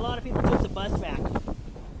 Because a lot of people took the bus back.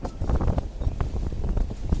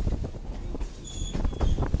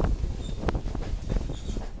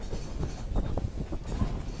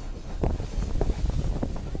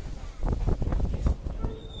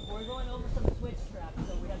 We're going over some switch tracks,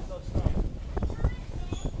 so we have to go slow.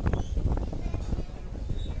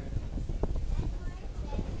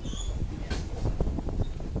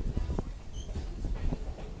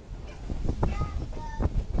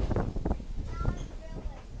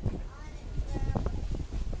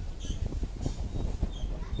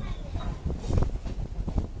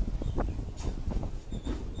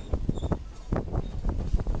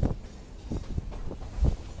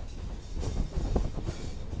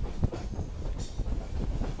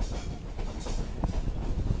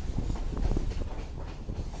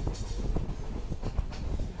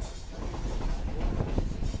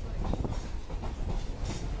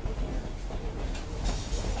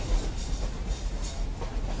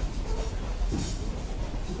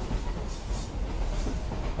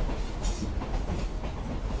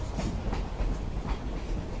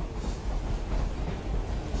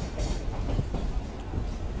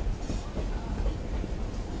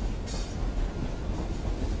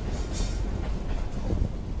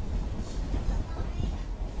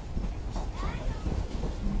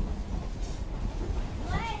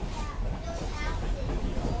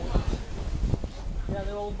 Yeah,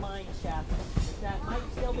 they're old mine shafts that might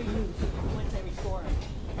still be used once they restore them.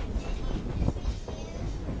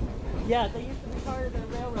 Yeah, they used to be part of the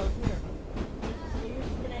railroad here. They used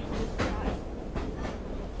to connect to this track.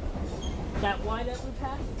 That Y that we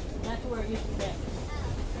passed, that's where it used to be.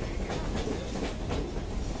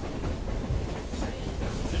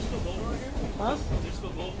 Is there still gold around here? Huh? Is there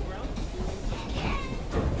still gold in the ground?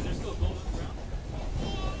 Is there still gold in the ground?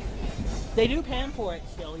 They do pan for it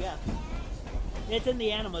still, yeah. It's in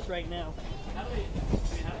the animals right now. How do they,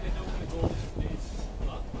 how do they know when the gold is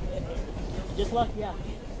luck? Just luck, yeah.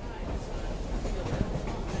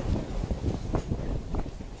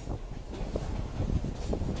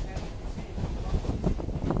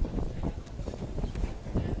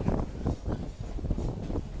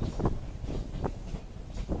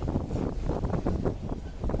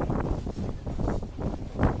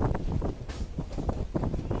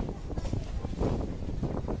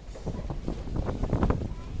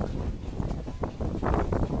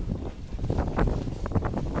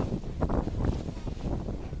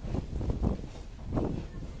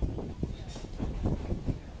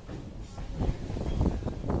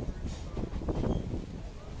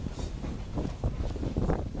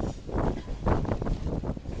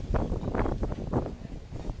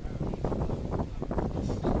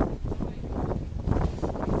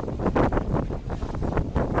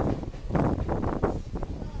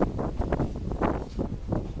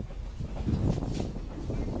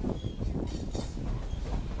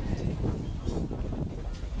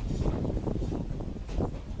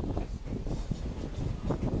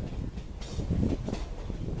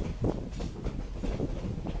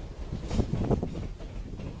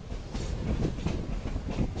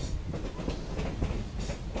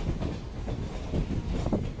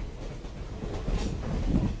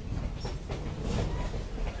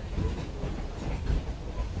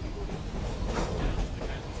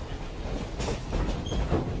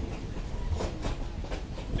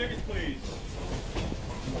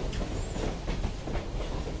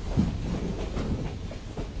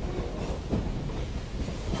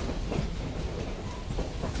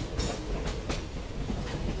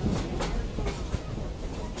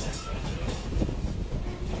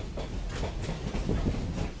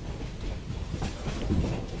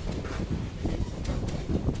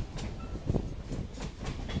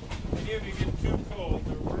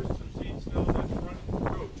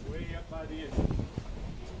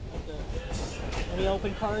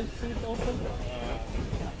 open car seats open?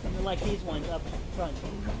 Something like these ones up front.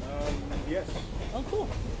 Yes. Oh, cool.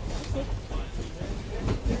 That's good.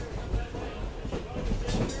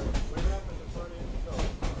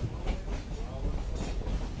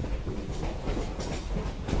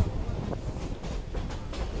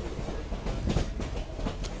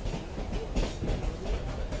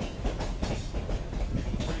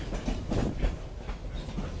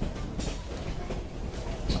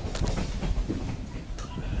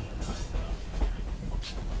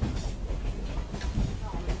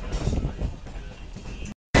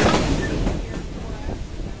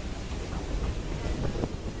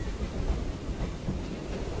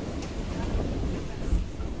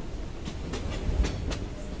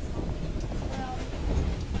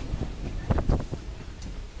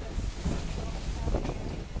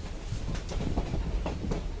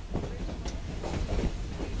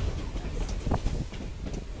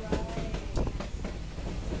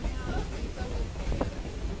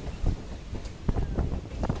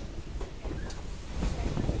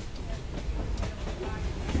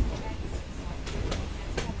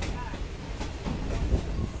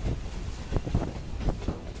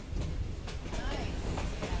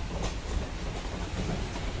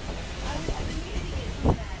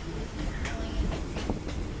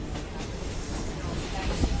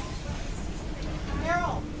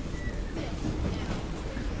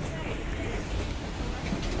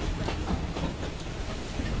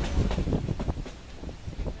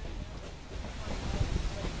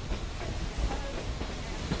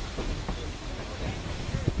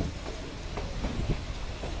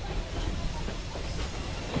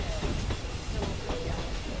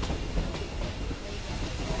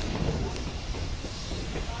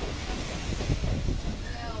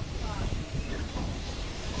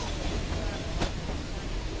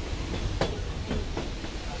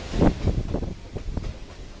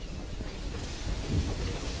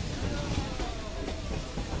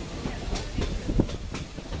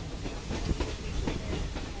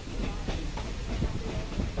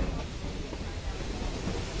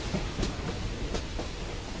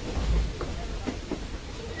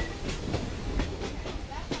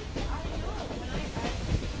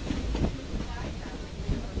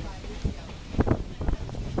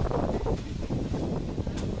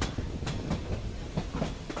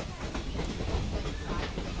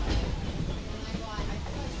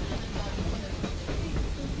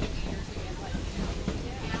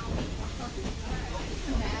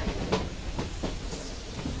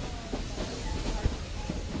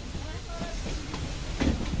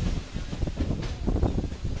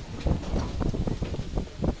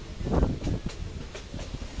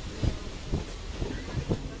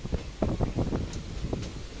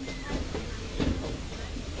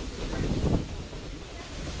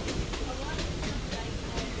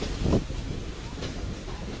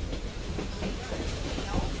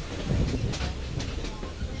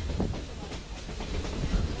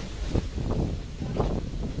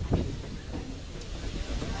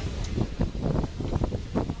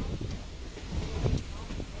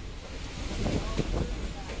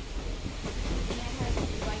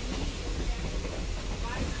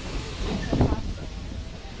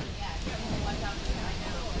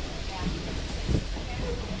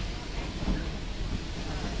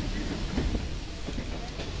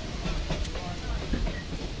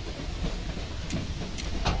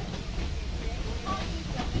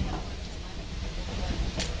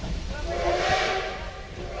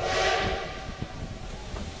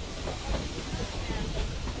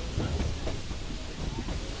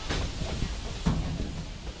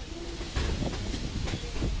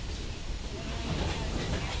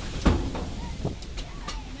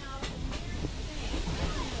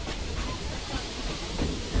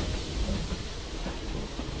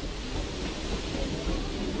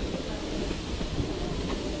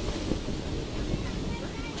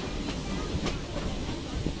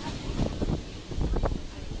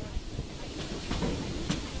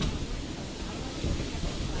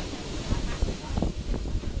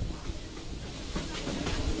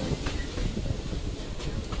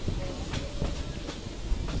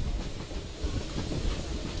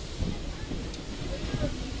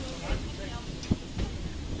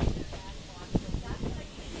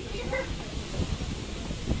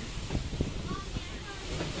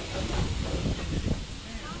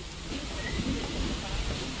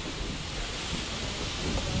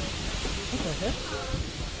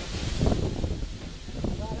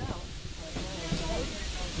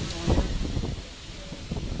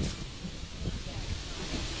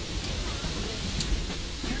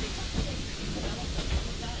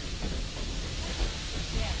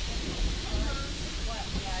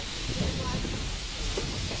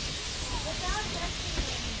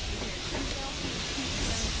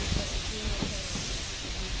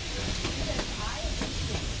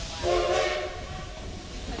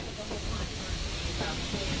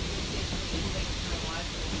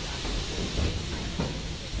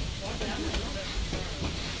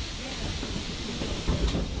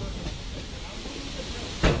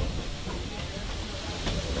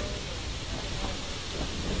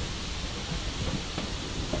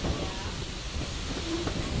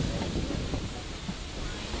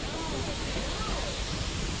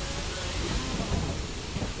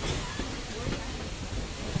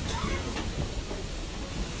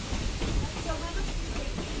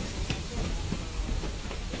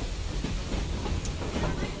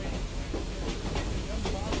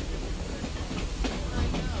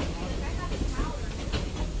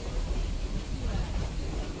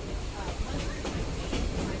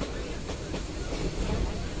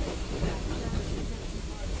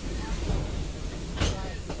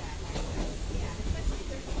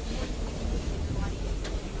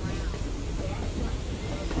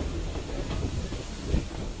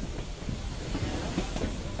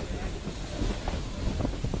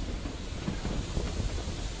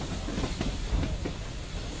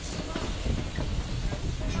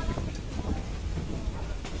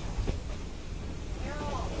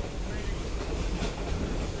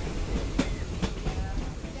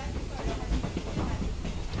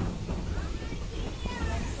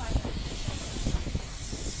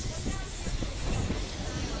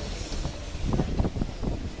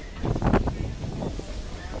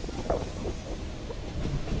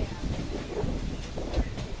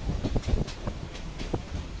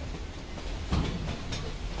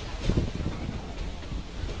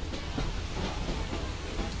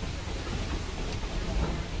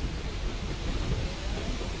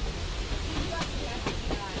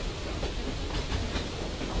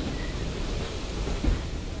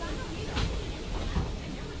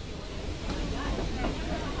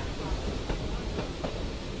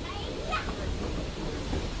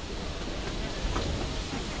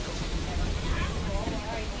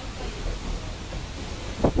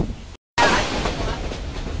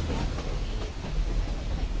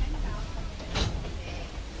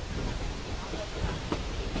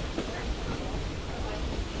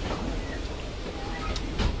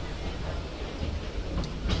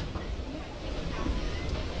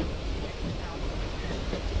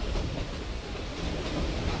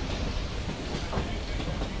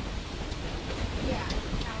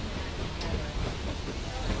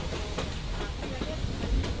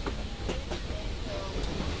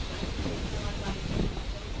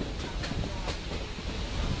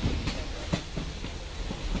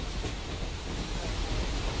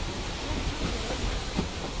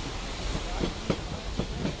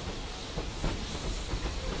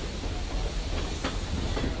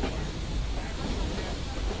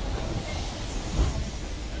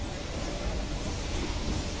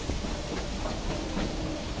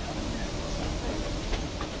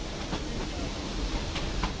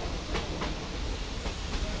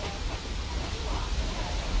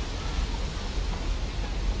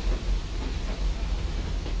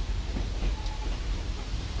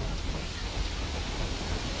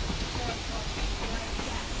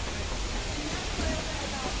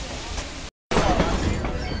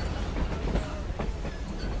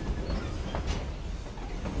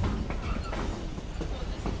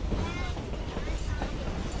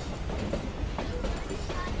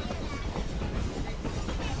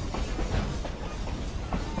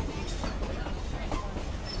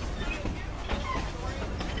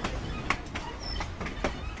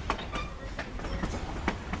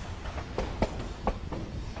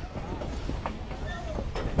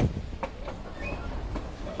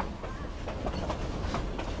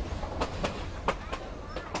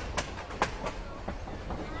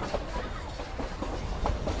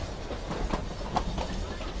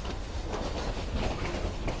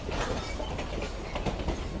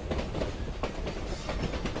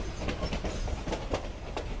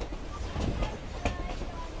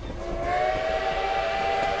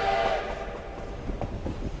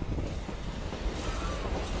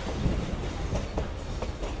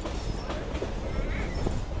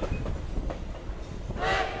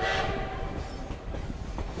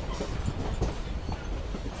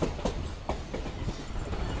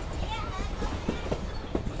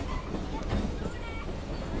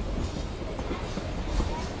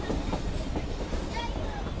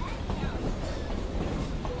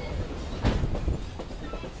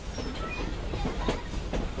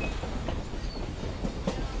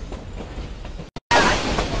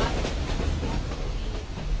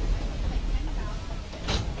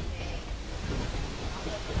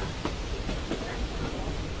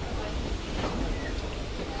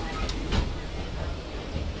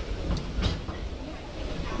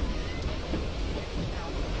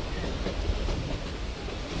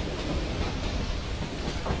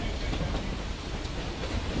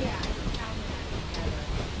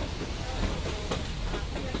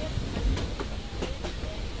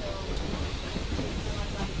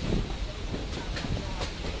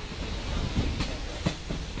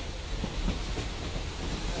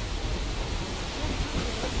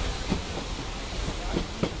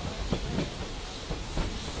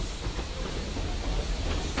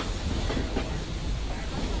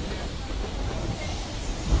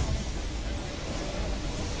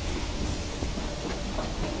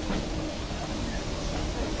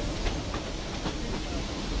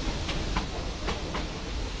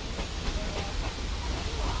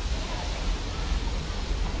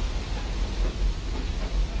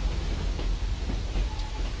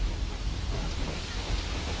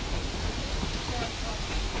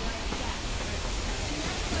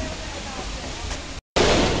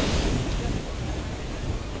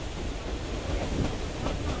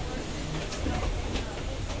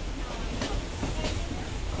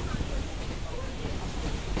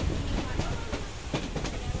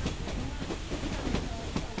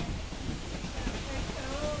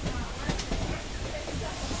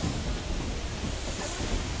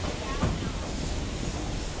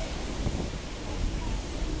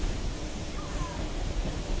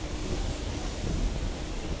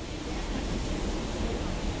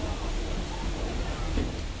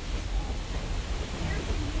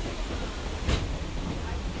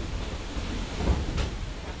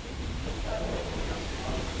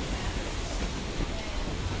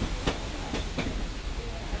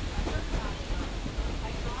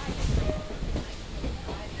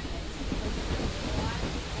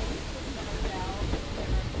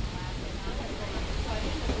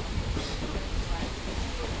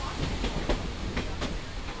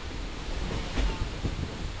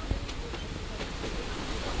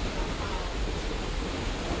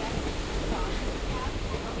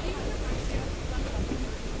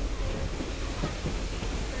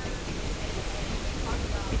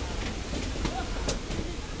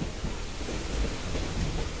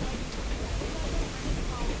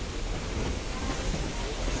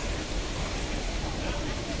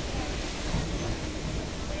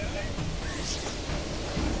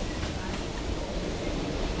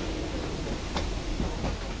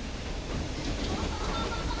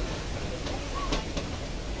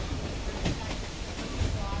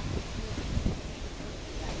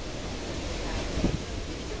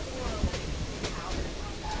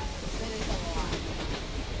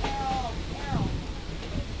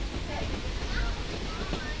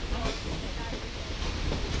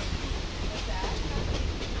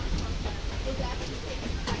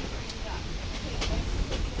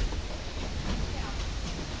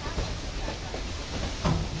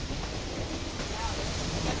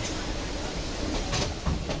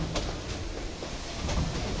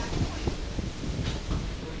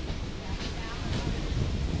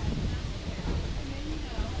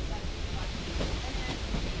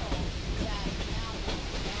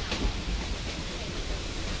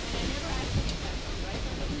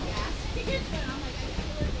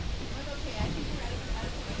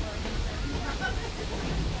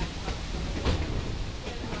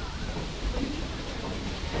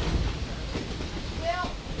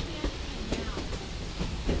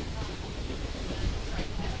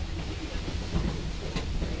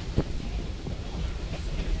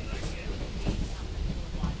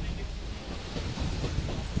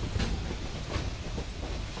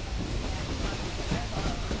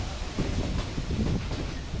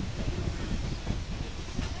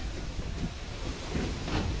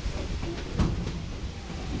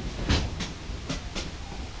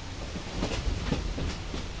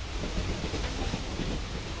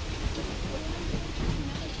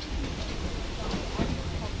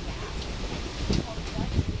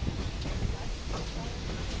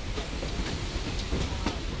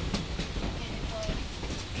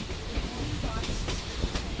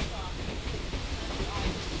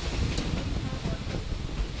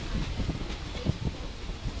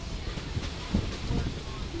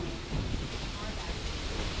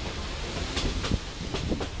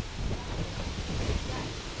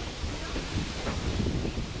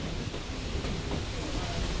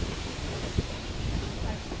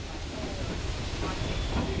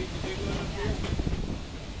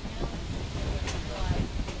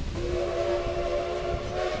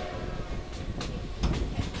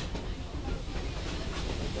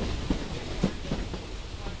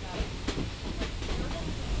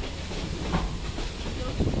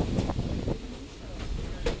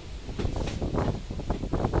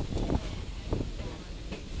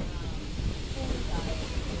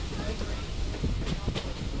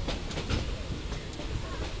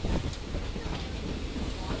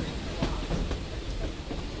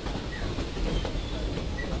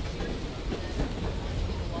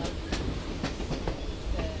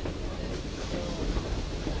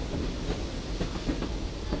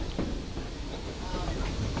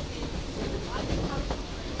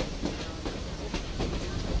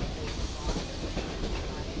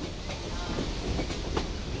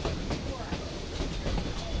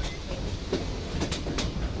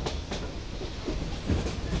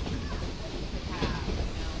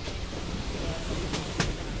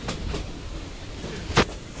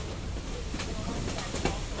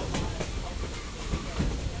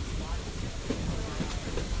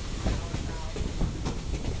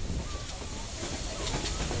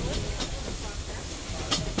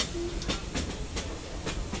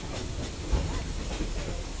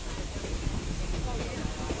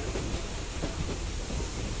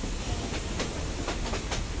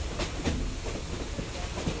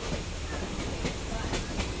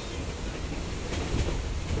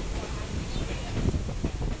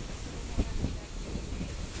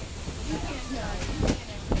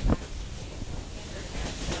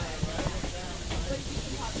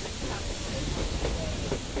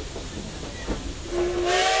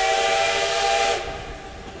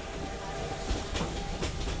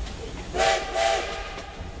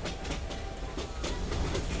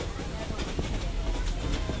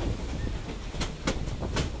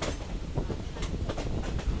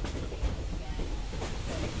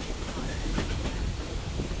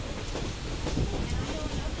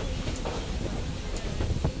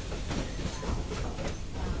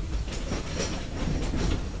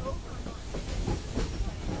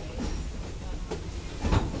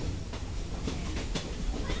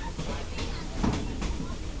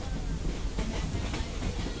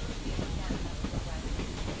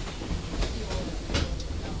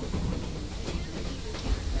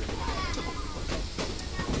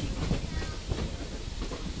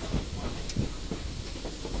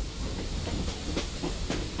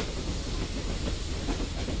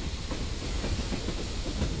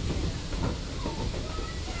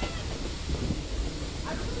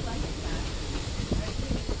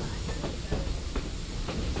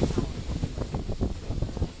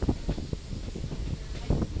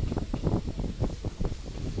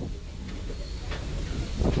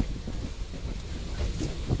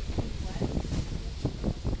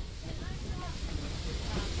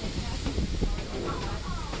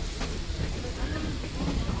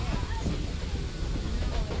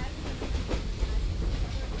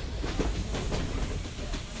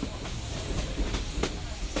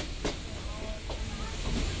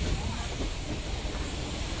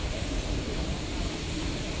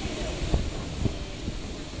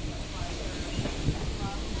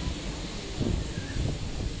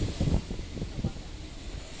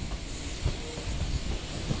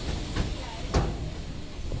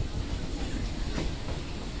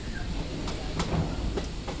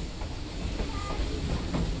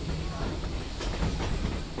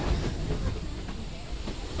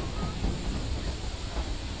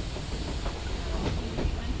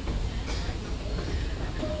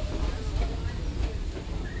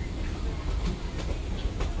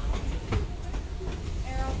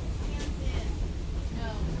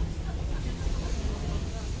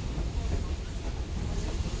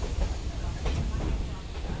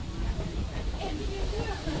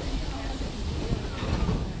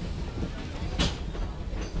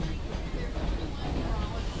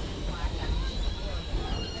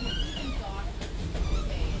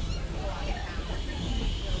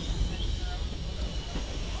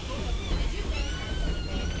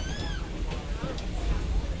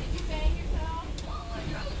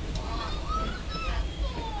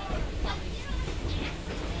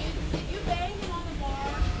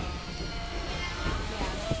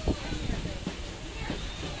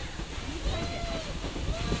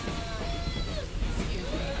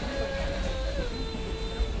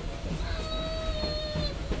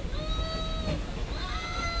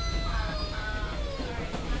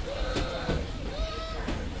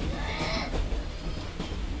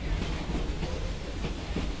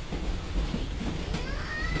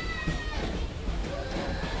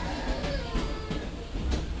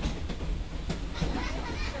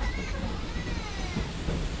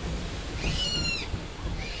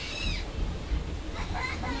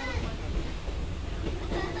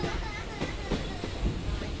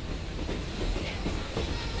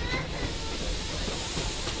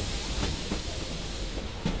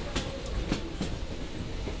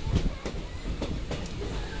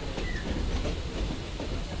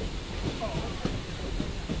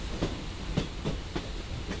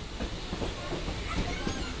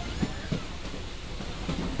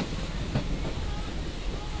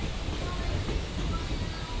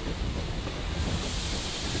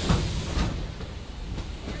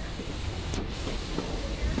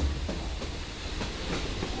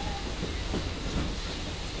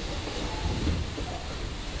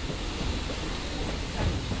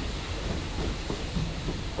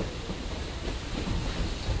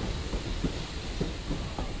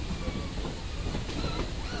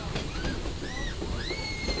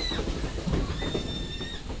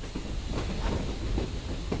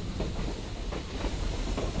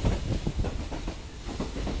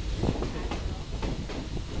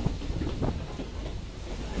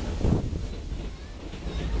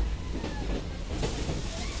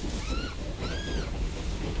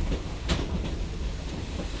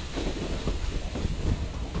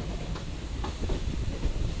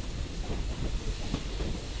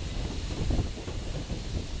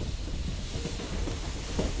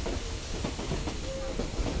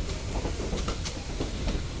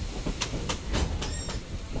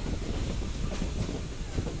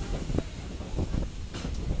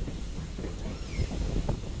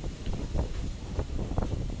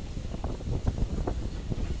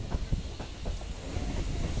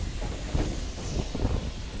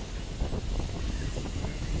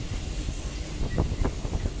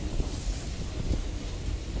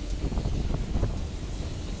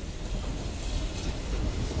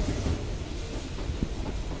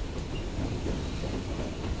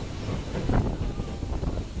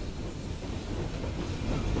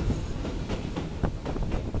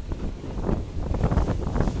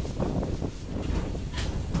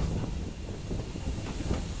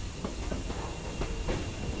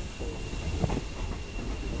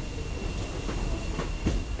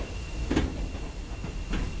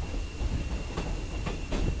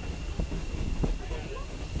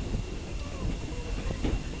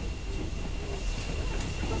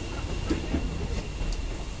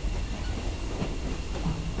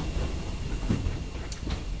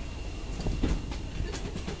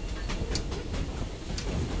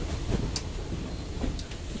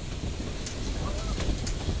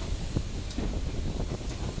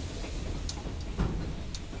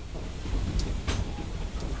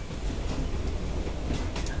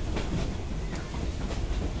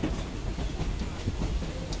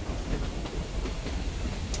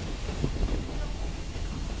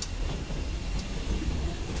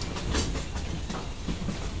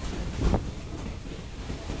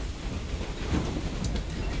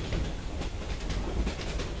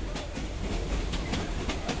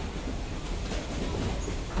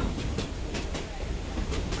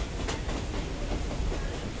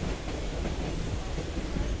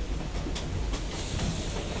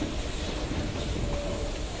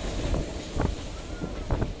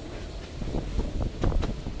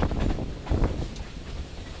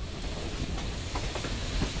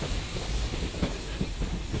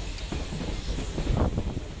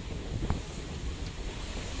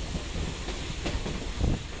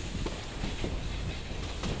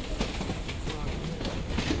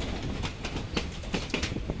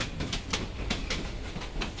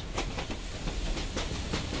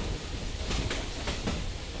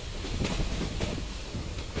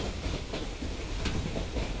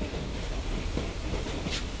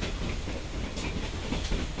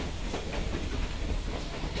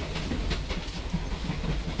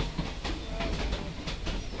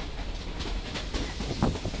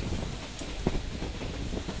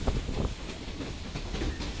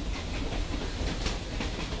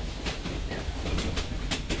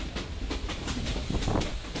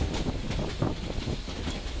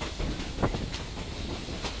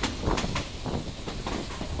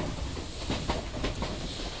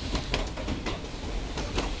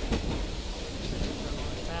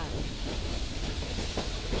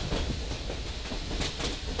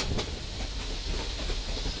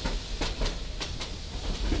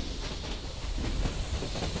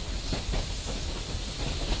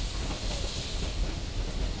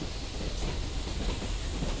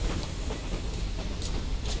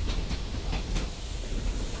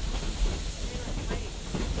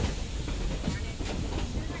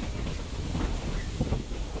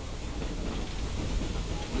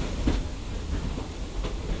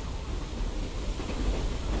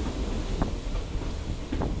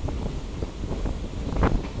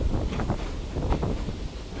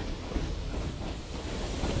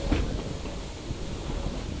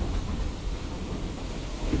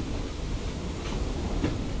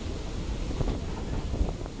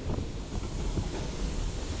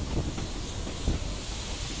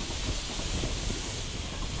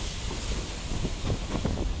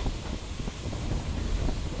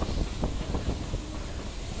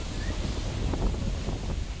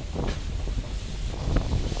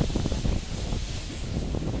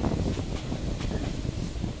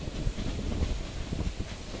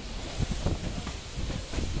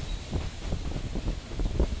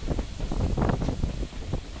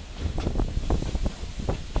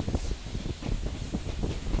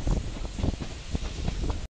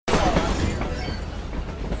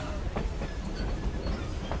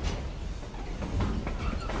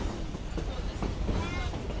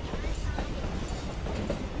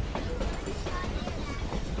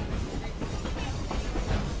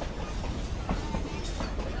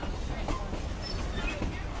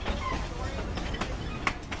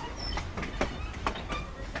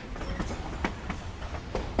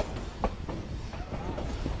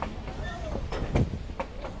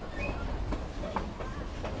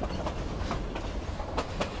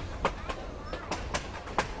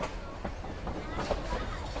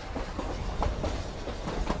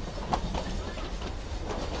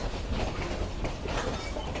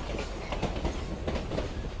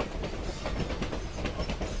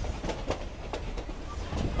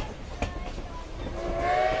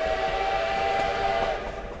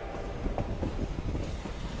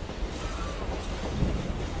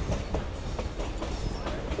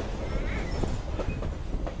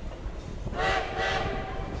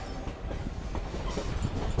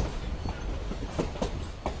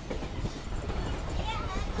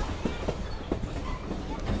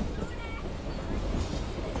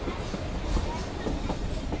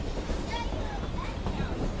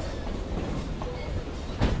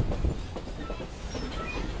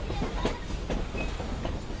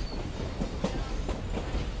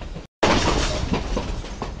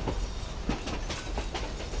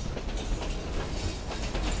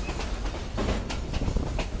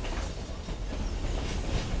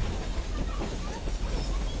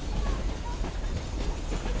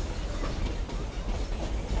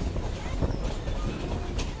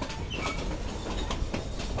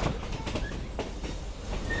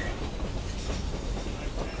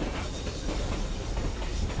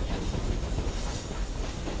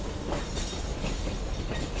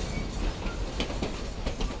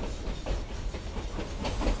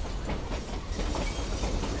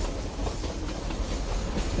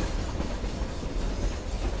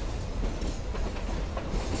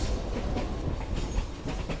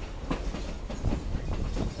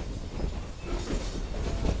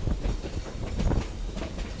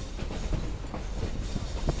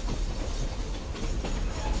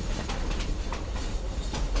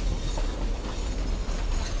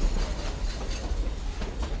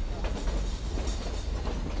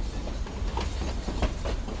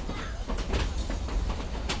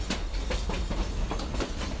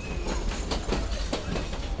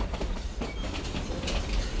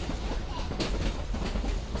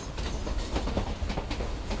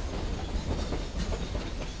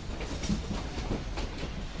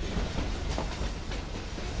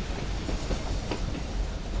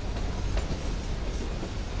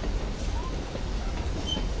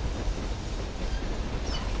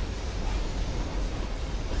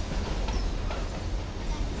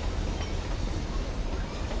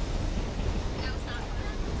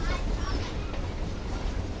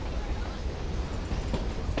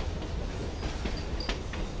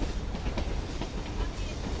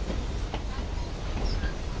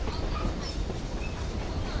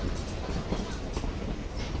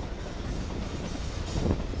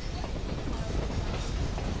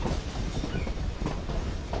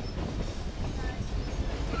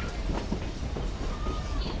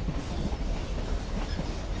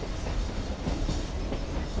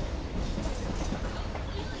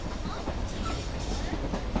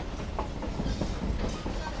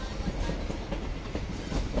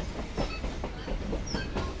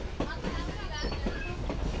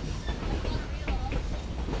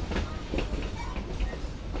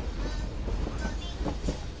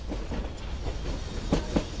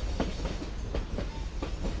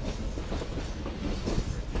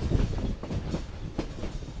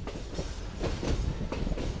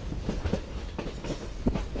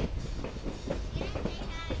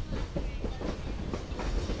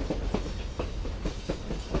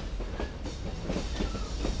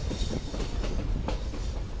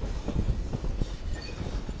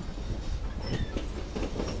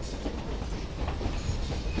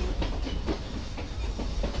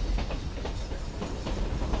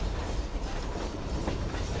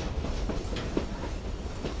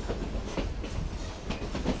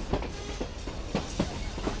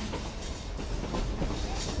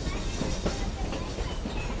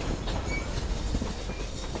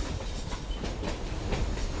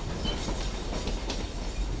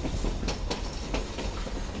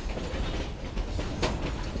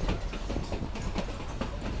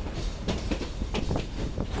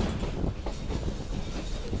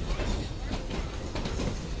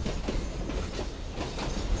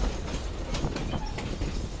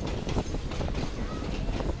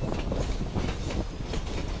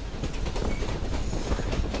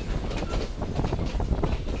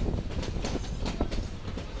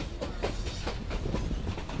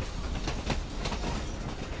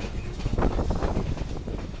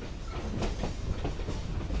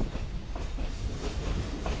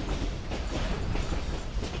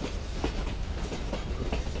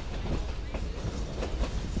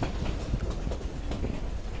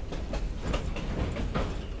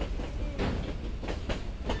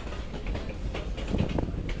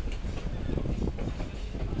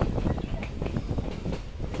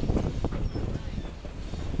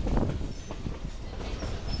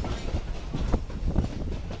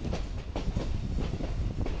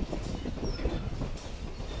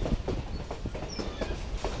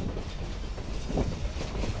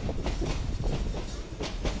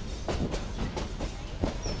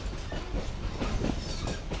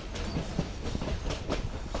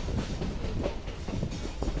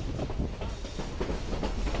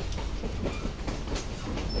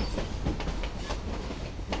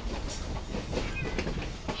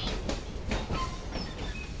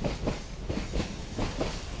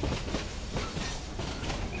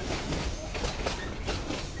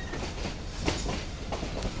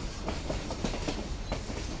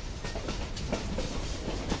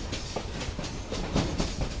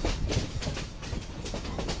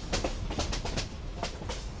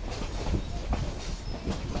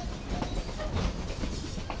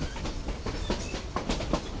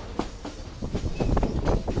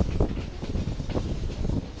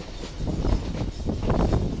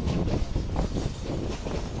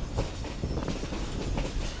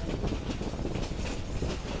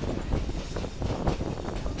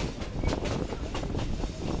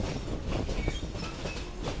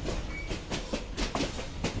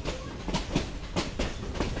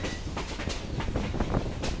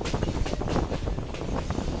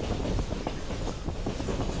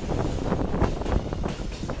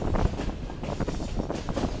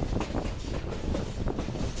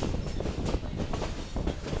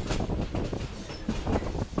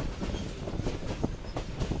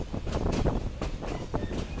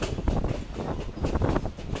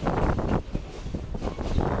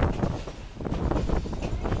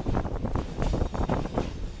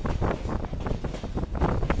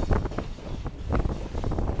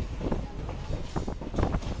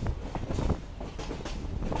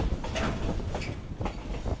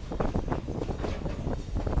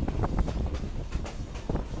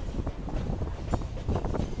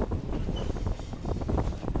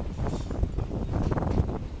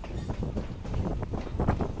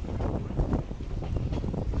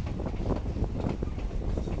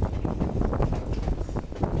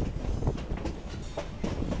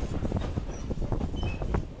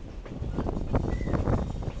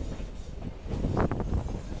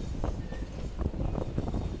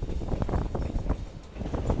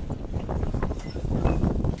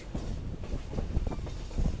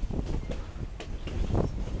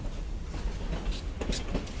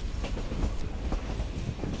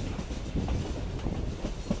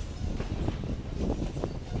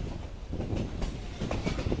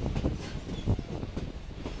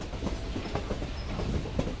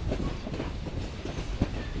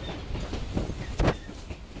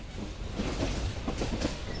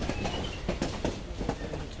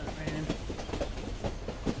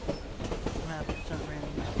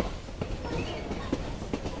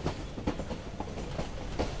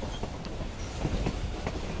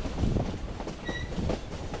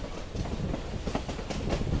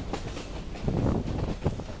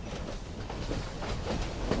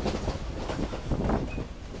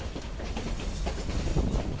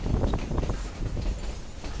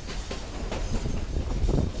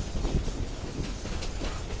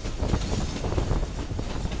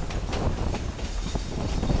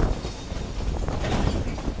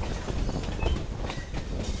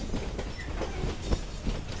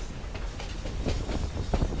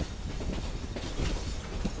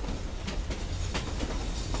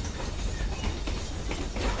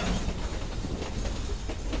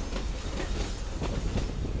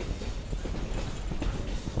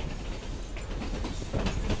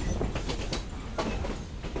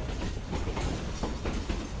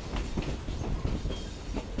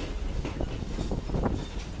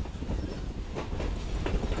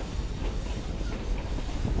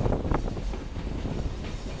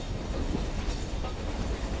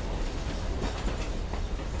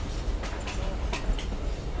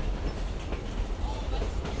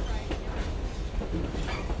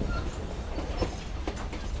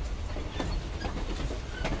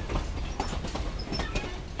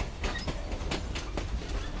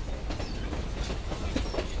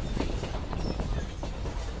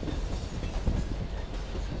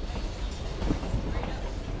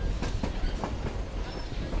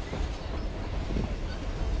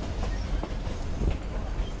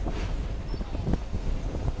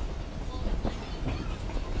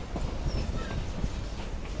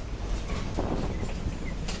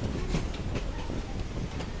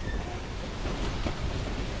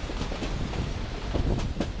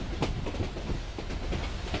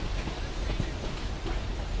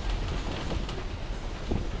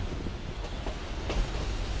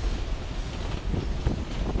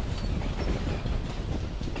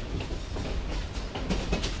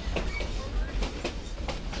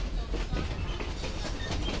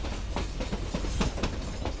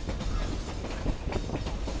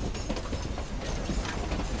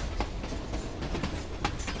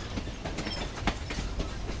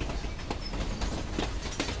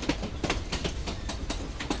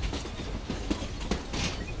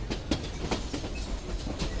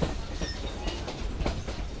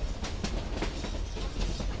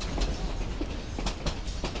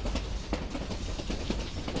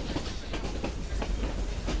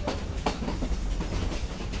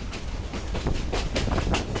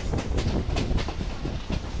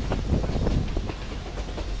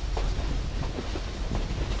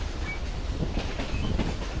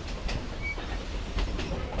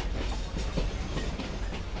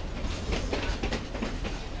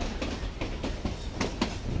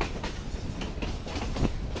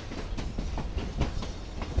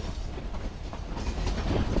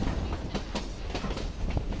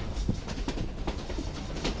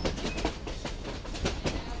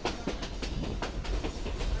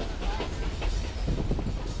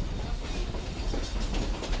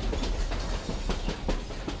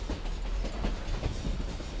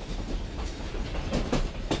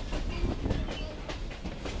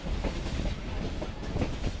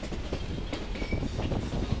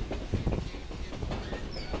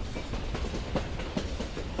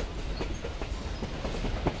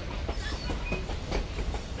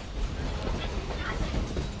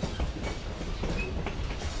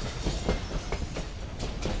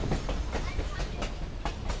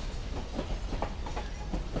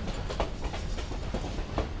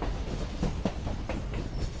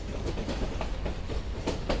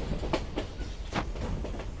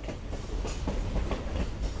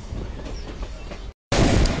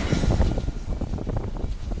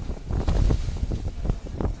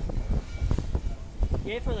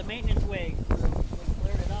 Yay for the maintenance way. We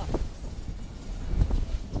cleared it up.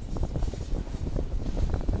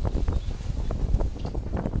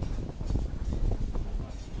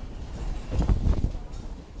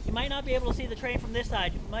 You might not be able to see the train from this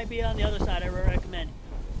side. It might be on the other side, I recommend.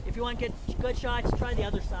 If you want to get good shots, try the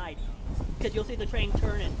other side. Because you'll see the train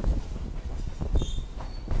turning.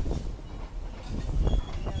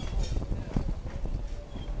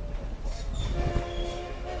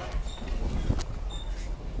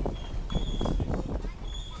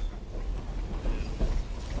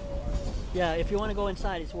 Yeah, if you want to go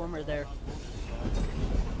inside, it's warmer there.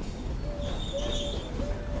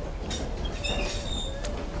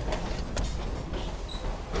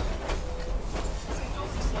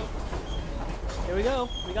 Here we go.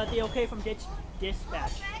 We got the okay from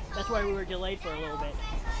dispatch. That's why we were delayed for a little bit.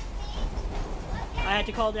 I had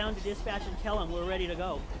to call down to dispatch and tell them we're ready to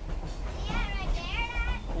go.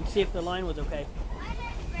 And see if the line was okay.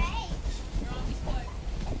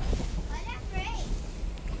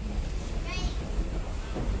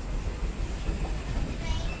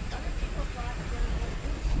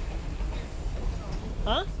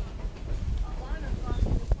 Huh?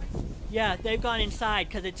 Yeah, they've gone inside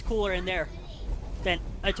because it's cooler in there.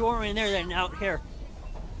 It's warmer in there than out here.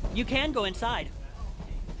 You can go inside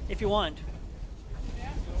if you want.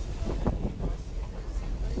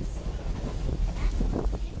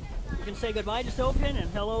 You can say goodbye to Silverton and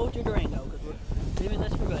hello to Durango because we're leaving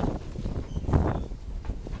this for good.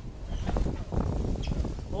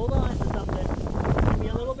 Hold on to something. It's going to be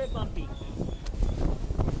a little bit bumpy.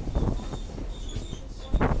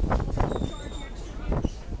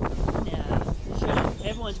 Yeah, you shouldn't.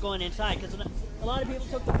 Everyone's going inside because a lot of people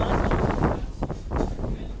took the bus home.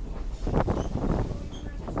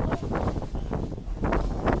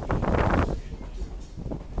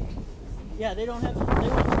 Yeah, they won't charge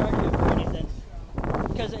you for anything.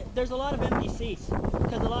 Because there's a lot of empty seats.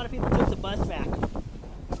 Because a lot of people took the bus back.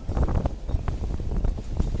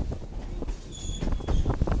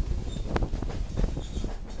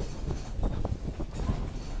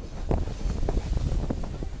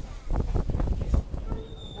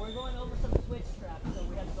 We're going over some switch tracks, so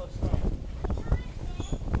we have to go slow.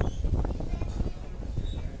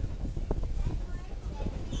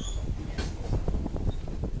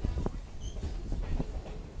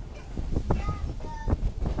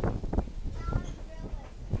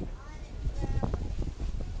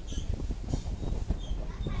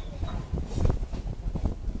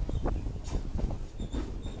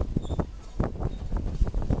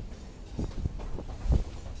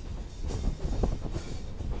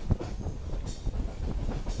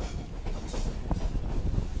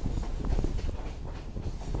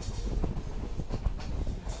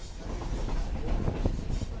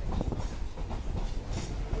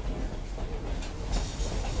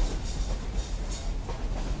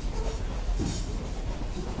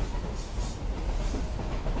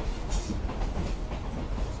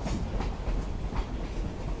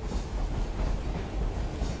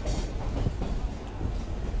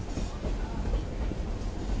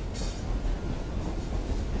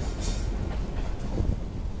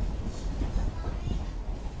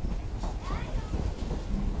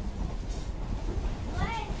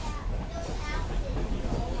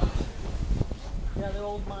 Yeah, they're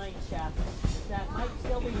old mine shafts that might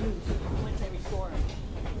still be used once they restore them.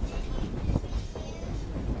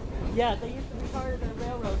 Yeah, they used to be part of the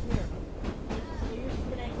railroad here. They used to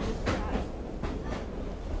connect to this track.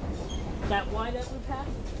 That Y that we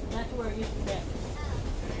passed, that's where it used to connect.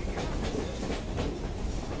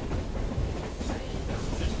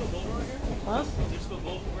 Is there still gold around here? Huh? Is there still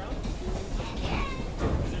gold in the ground?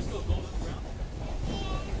 Is there still gold in the ground?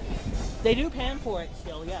 They do pan for it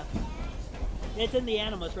still, yeah. It's in the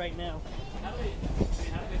animals right now. How do they? I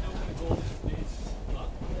mean, how do they know when the gold is luck?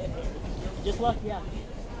 Just luck, yeah.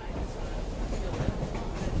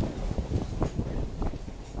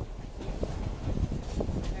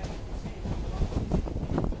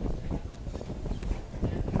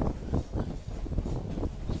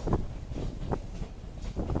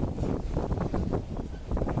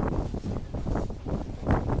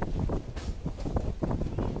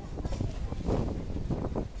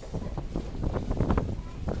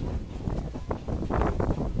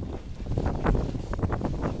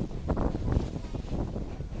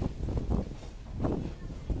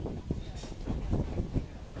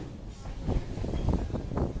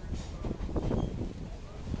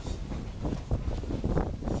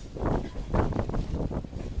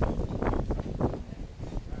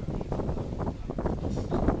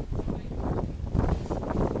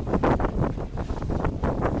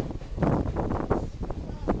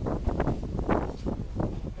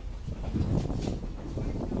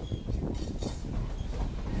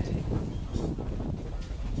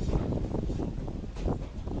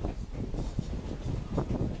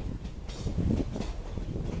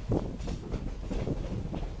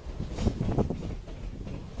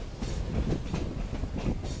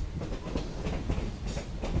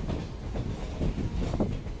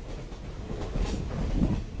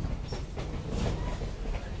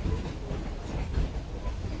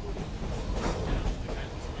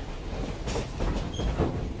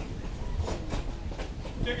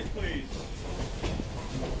 Tickets, please.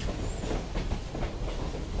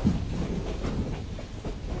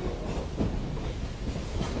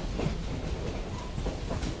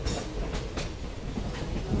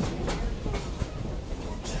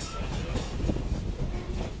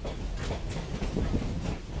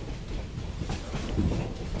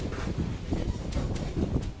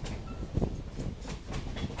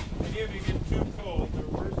 Any of you get too cold, there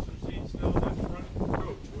were some seats still in that front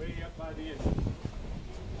coach, way up by the engine.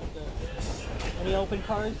 Any open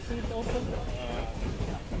cars seats open?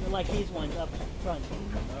 Like these ones up front.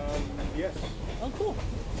 Yes. Oh, cool.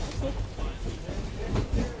 That's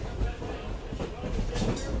cool.